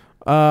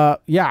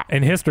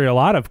 in history, a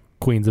lot of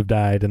queens have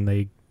died, and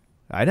they.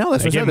 I know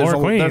that's what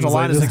there's a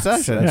line of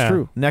succession. That's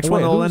true. Next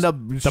one will end up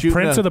the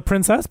prince or the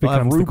princess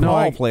becomes the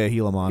queen. Play a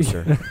Gila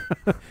monster.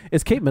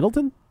 Is Kate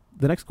Middleton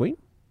the next queen?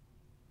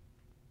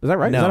 Is that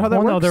right? No. Is that how that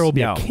works? No, there will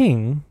be a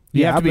king.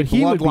 You have to be but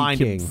he would be bloodline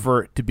king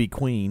to be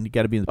queen. You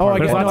got to be in the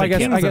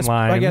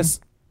I guess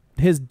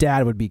his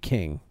dad would be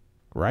king,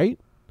 right?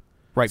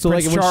 Right. So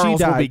Prince when Charles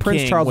she died, will be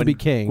Prince king Charles will be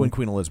king when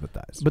Queen Elizabeth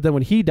dies. But then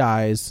when he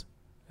dies,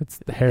 it's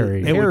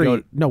Harry.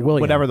 William.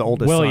 Whatever the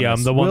oldest son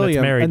is. the one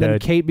that's married. And then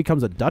Kate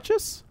becomes a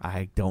duchess?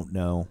 I don't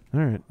know. All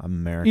right. I'm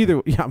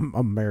American. I'm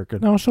American.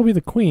 No, she'll be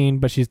the queen,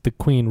 but she's the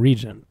queen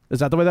regent. Is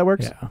that the way that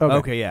works? Yeah.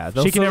 Okay, yeah.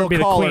 She can never be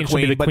the queen. She'll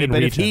be the queen but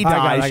regent. if he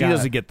dies, she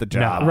doesn't get the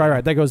job. No.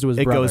 Right. That goes to his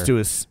brother. It goes to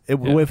his...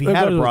 If he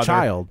had a brother,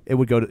 child. It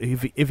would go to...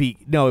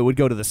 it would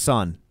go to the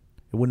son.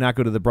 It would not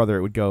go to the brother.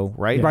 It would go,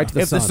 right? Right to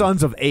the son. If the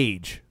son's of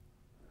age.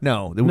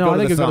 No, it would I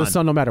think it would go to the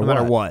son no matter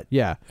what.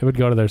 Yeah. It would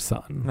go to their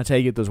son. That's how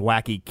you get those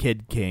wacky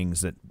kid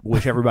kings that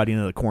wish everybody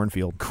into the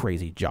cornfield.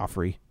 Crazy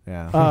Joffrey.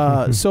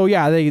 Yeah. So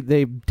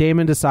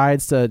Damon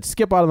decides to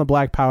skip out on the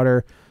black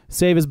powder,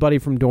 save his buddy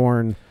from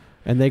Dorne,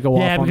 and they go off.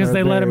 Yeah, because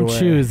they let him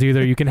choose.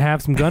 Either you can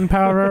have some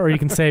gunpowder or you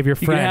can save your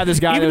friend. You can have this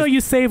guy even though you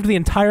saved the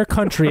entire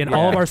country and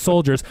all of our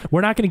soldiers,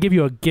 we're not going to give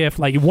you a gift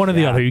like one or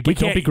the other. You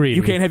don't be greedy.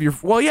 You can't have your...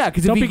 Well, yeah,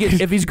 because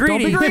if he's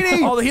greedy,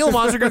 all the Gila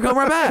monsters are going to come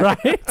right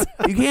back. Right?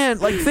 You can't,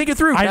 think it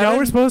through, I know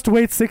we're supposed to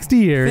wait 60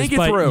 years, think it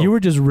but through. You were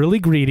just really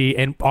greedy,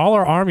 and all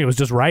our army was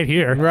just right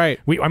here. Right.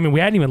 We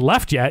hadn't even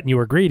left yet, and you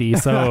were greedy,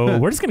 so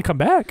we're just going to come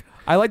back.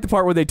 I like the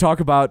part where they talk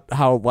about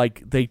how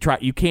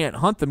you can't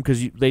hunt them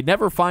because they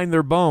never find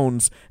their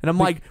bones, and I'm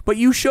like, but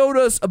you showed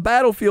us a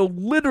battlefield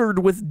littered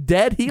with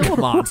dead Gila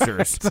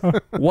monsters.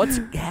 What's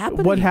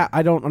happening?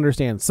 I don't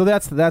understand. So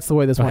that's the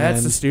way this one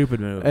ends. That's a stupid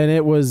move. And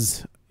it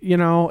was you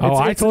know.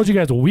 I told you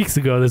guys weeks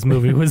ago this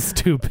movie was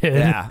stupid.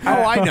 Yeah.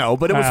 Oh, I know,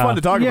 but it was fun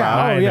to talk about.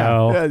 I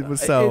know. Yeah, it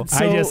was so.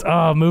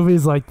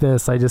 Movies like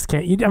this, I just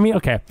can't. I mean,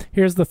 okay,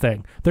 here's the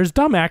thing. There's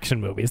dumb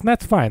action movies, and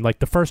that's fine. Like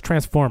the first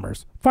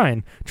Transformers,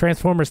 fine.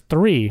 Transformers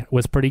 3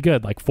 was pretty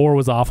good. Like 4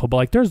 was awful, but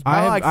like there's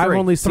I've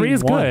only seen 3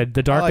 is one. good.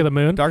 The Dark of the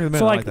Moon. Dark of the Moon.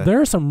 So I like like that. there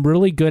are some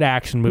really good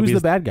action movies.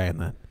 Who's the bad guy in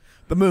that?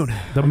 The Moon.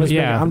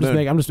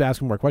 I'm just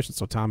asking more questions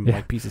so Tom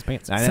like pees his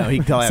pants. I know he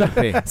can tell I have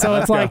to pee. So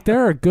it's like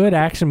there are good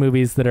action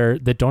movies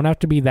that don't have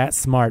to be that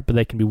smart, but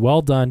they can be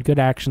well done. Good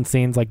action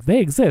scenes, like they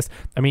exist.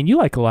 I mean, you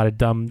like a lot of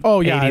dumb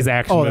 80s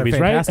action movies,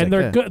 right? fantastic, And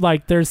they're good.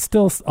 Like there's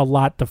still a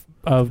lot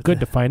of good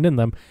to find in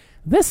them.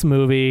 This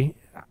movie,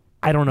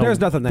 I don't know. There's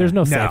nothing there. There's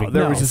no saving.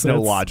 There was just no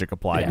it's- logic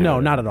applied. Yeah. to No,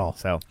 it. not at all.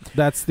 So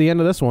That's the end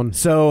of this one.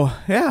 So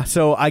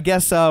I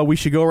guess we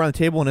should go around the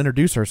table and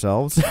introduce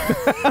ourselves.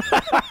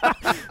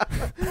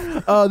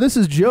 This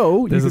is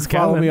Joe. This you is can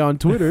follow Kevin. me on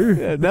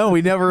Twitter. No,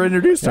 we never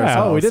introduced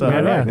ourselves. Oh, we didn't. So,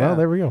 All right. yeah. Well,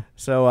 there we go.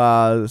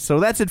 So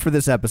that's it for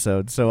this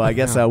episode. So I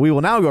guess we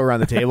will now go around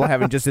the table,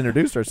 having just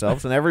introduced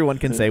ourselves, and everyone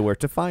can say where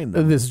to find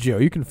them. This is Joe.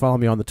 You can follow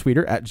me on the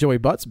Twitter at Joey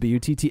Butts,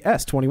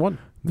 BUTTS21.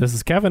 This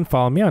is Kevin.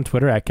 Follow me on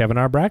Twitter at Kevin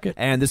R. Brackett.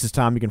 And this is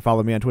Tom. You can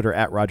follow me on Twitter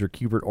at Roger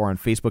Kubert or on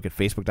Facebook at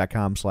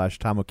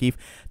facebook.com/Tom O'Keefe.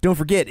 Don't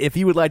forget, if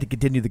you would like to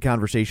continue the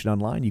conversation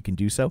online, you can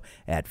do so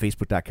at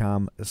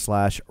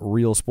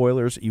facebook.com/Real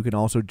Spoilers. You can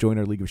also join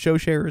our League of Show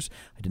Sharers.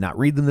 I did not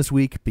read them this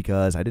week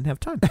because I didn't have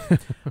time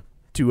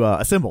to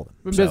assemble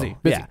them. Busy.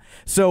 Yeah.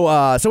 So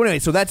anyway,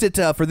 so that's it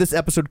for this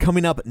episode.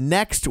 Coming up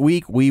next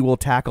week, we will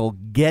tackle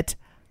Get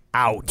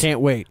Out. Can't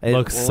wait. It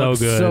Looks so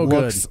good. so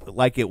good. Looks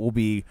like it will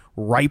be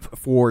ripe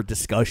for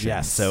discussion.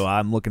 Yes. So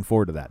I'm looking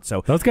forward to that.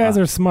 So Those guys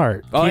are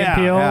smart. Oh, Key yeah,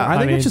 Peele, yeah. I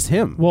think mean, it's just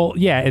him. Well,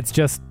 yeah, it's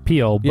just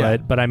Peele, Yeah.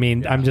 but I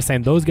mean, I'm just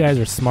saying those guys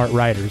are smart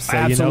writers,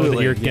 so you know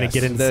that you're going to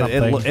get into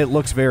something. It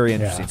looks very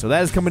interesting. Yeah. So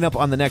that is coming up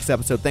on the next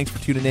episode. Thanks for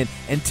tuning in.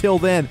 Until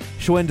then,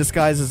 Schwen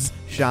disguises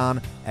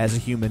Sean as a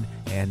human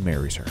and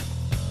marries her.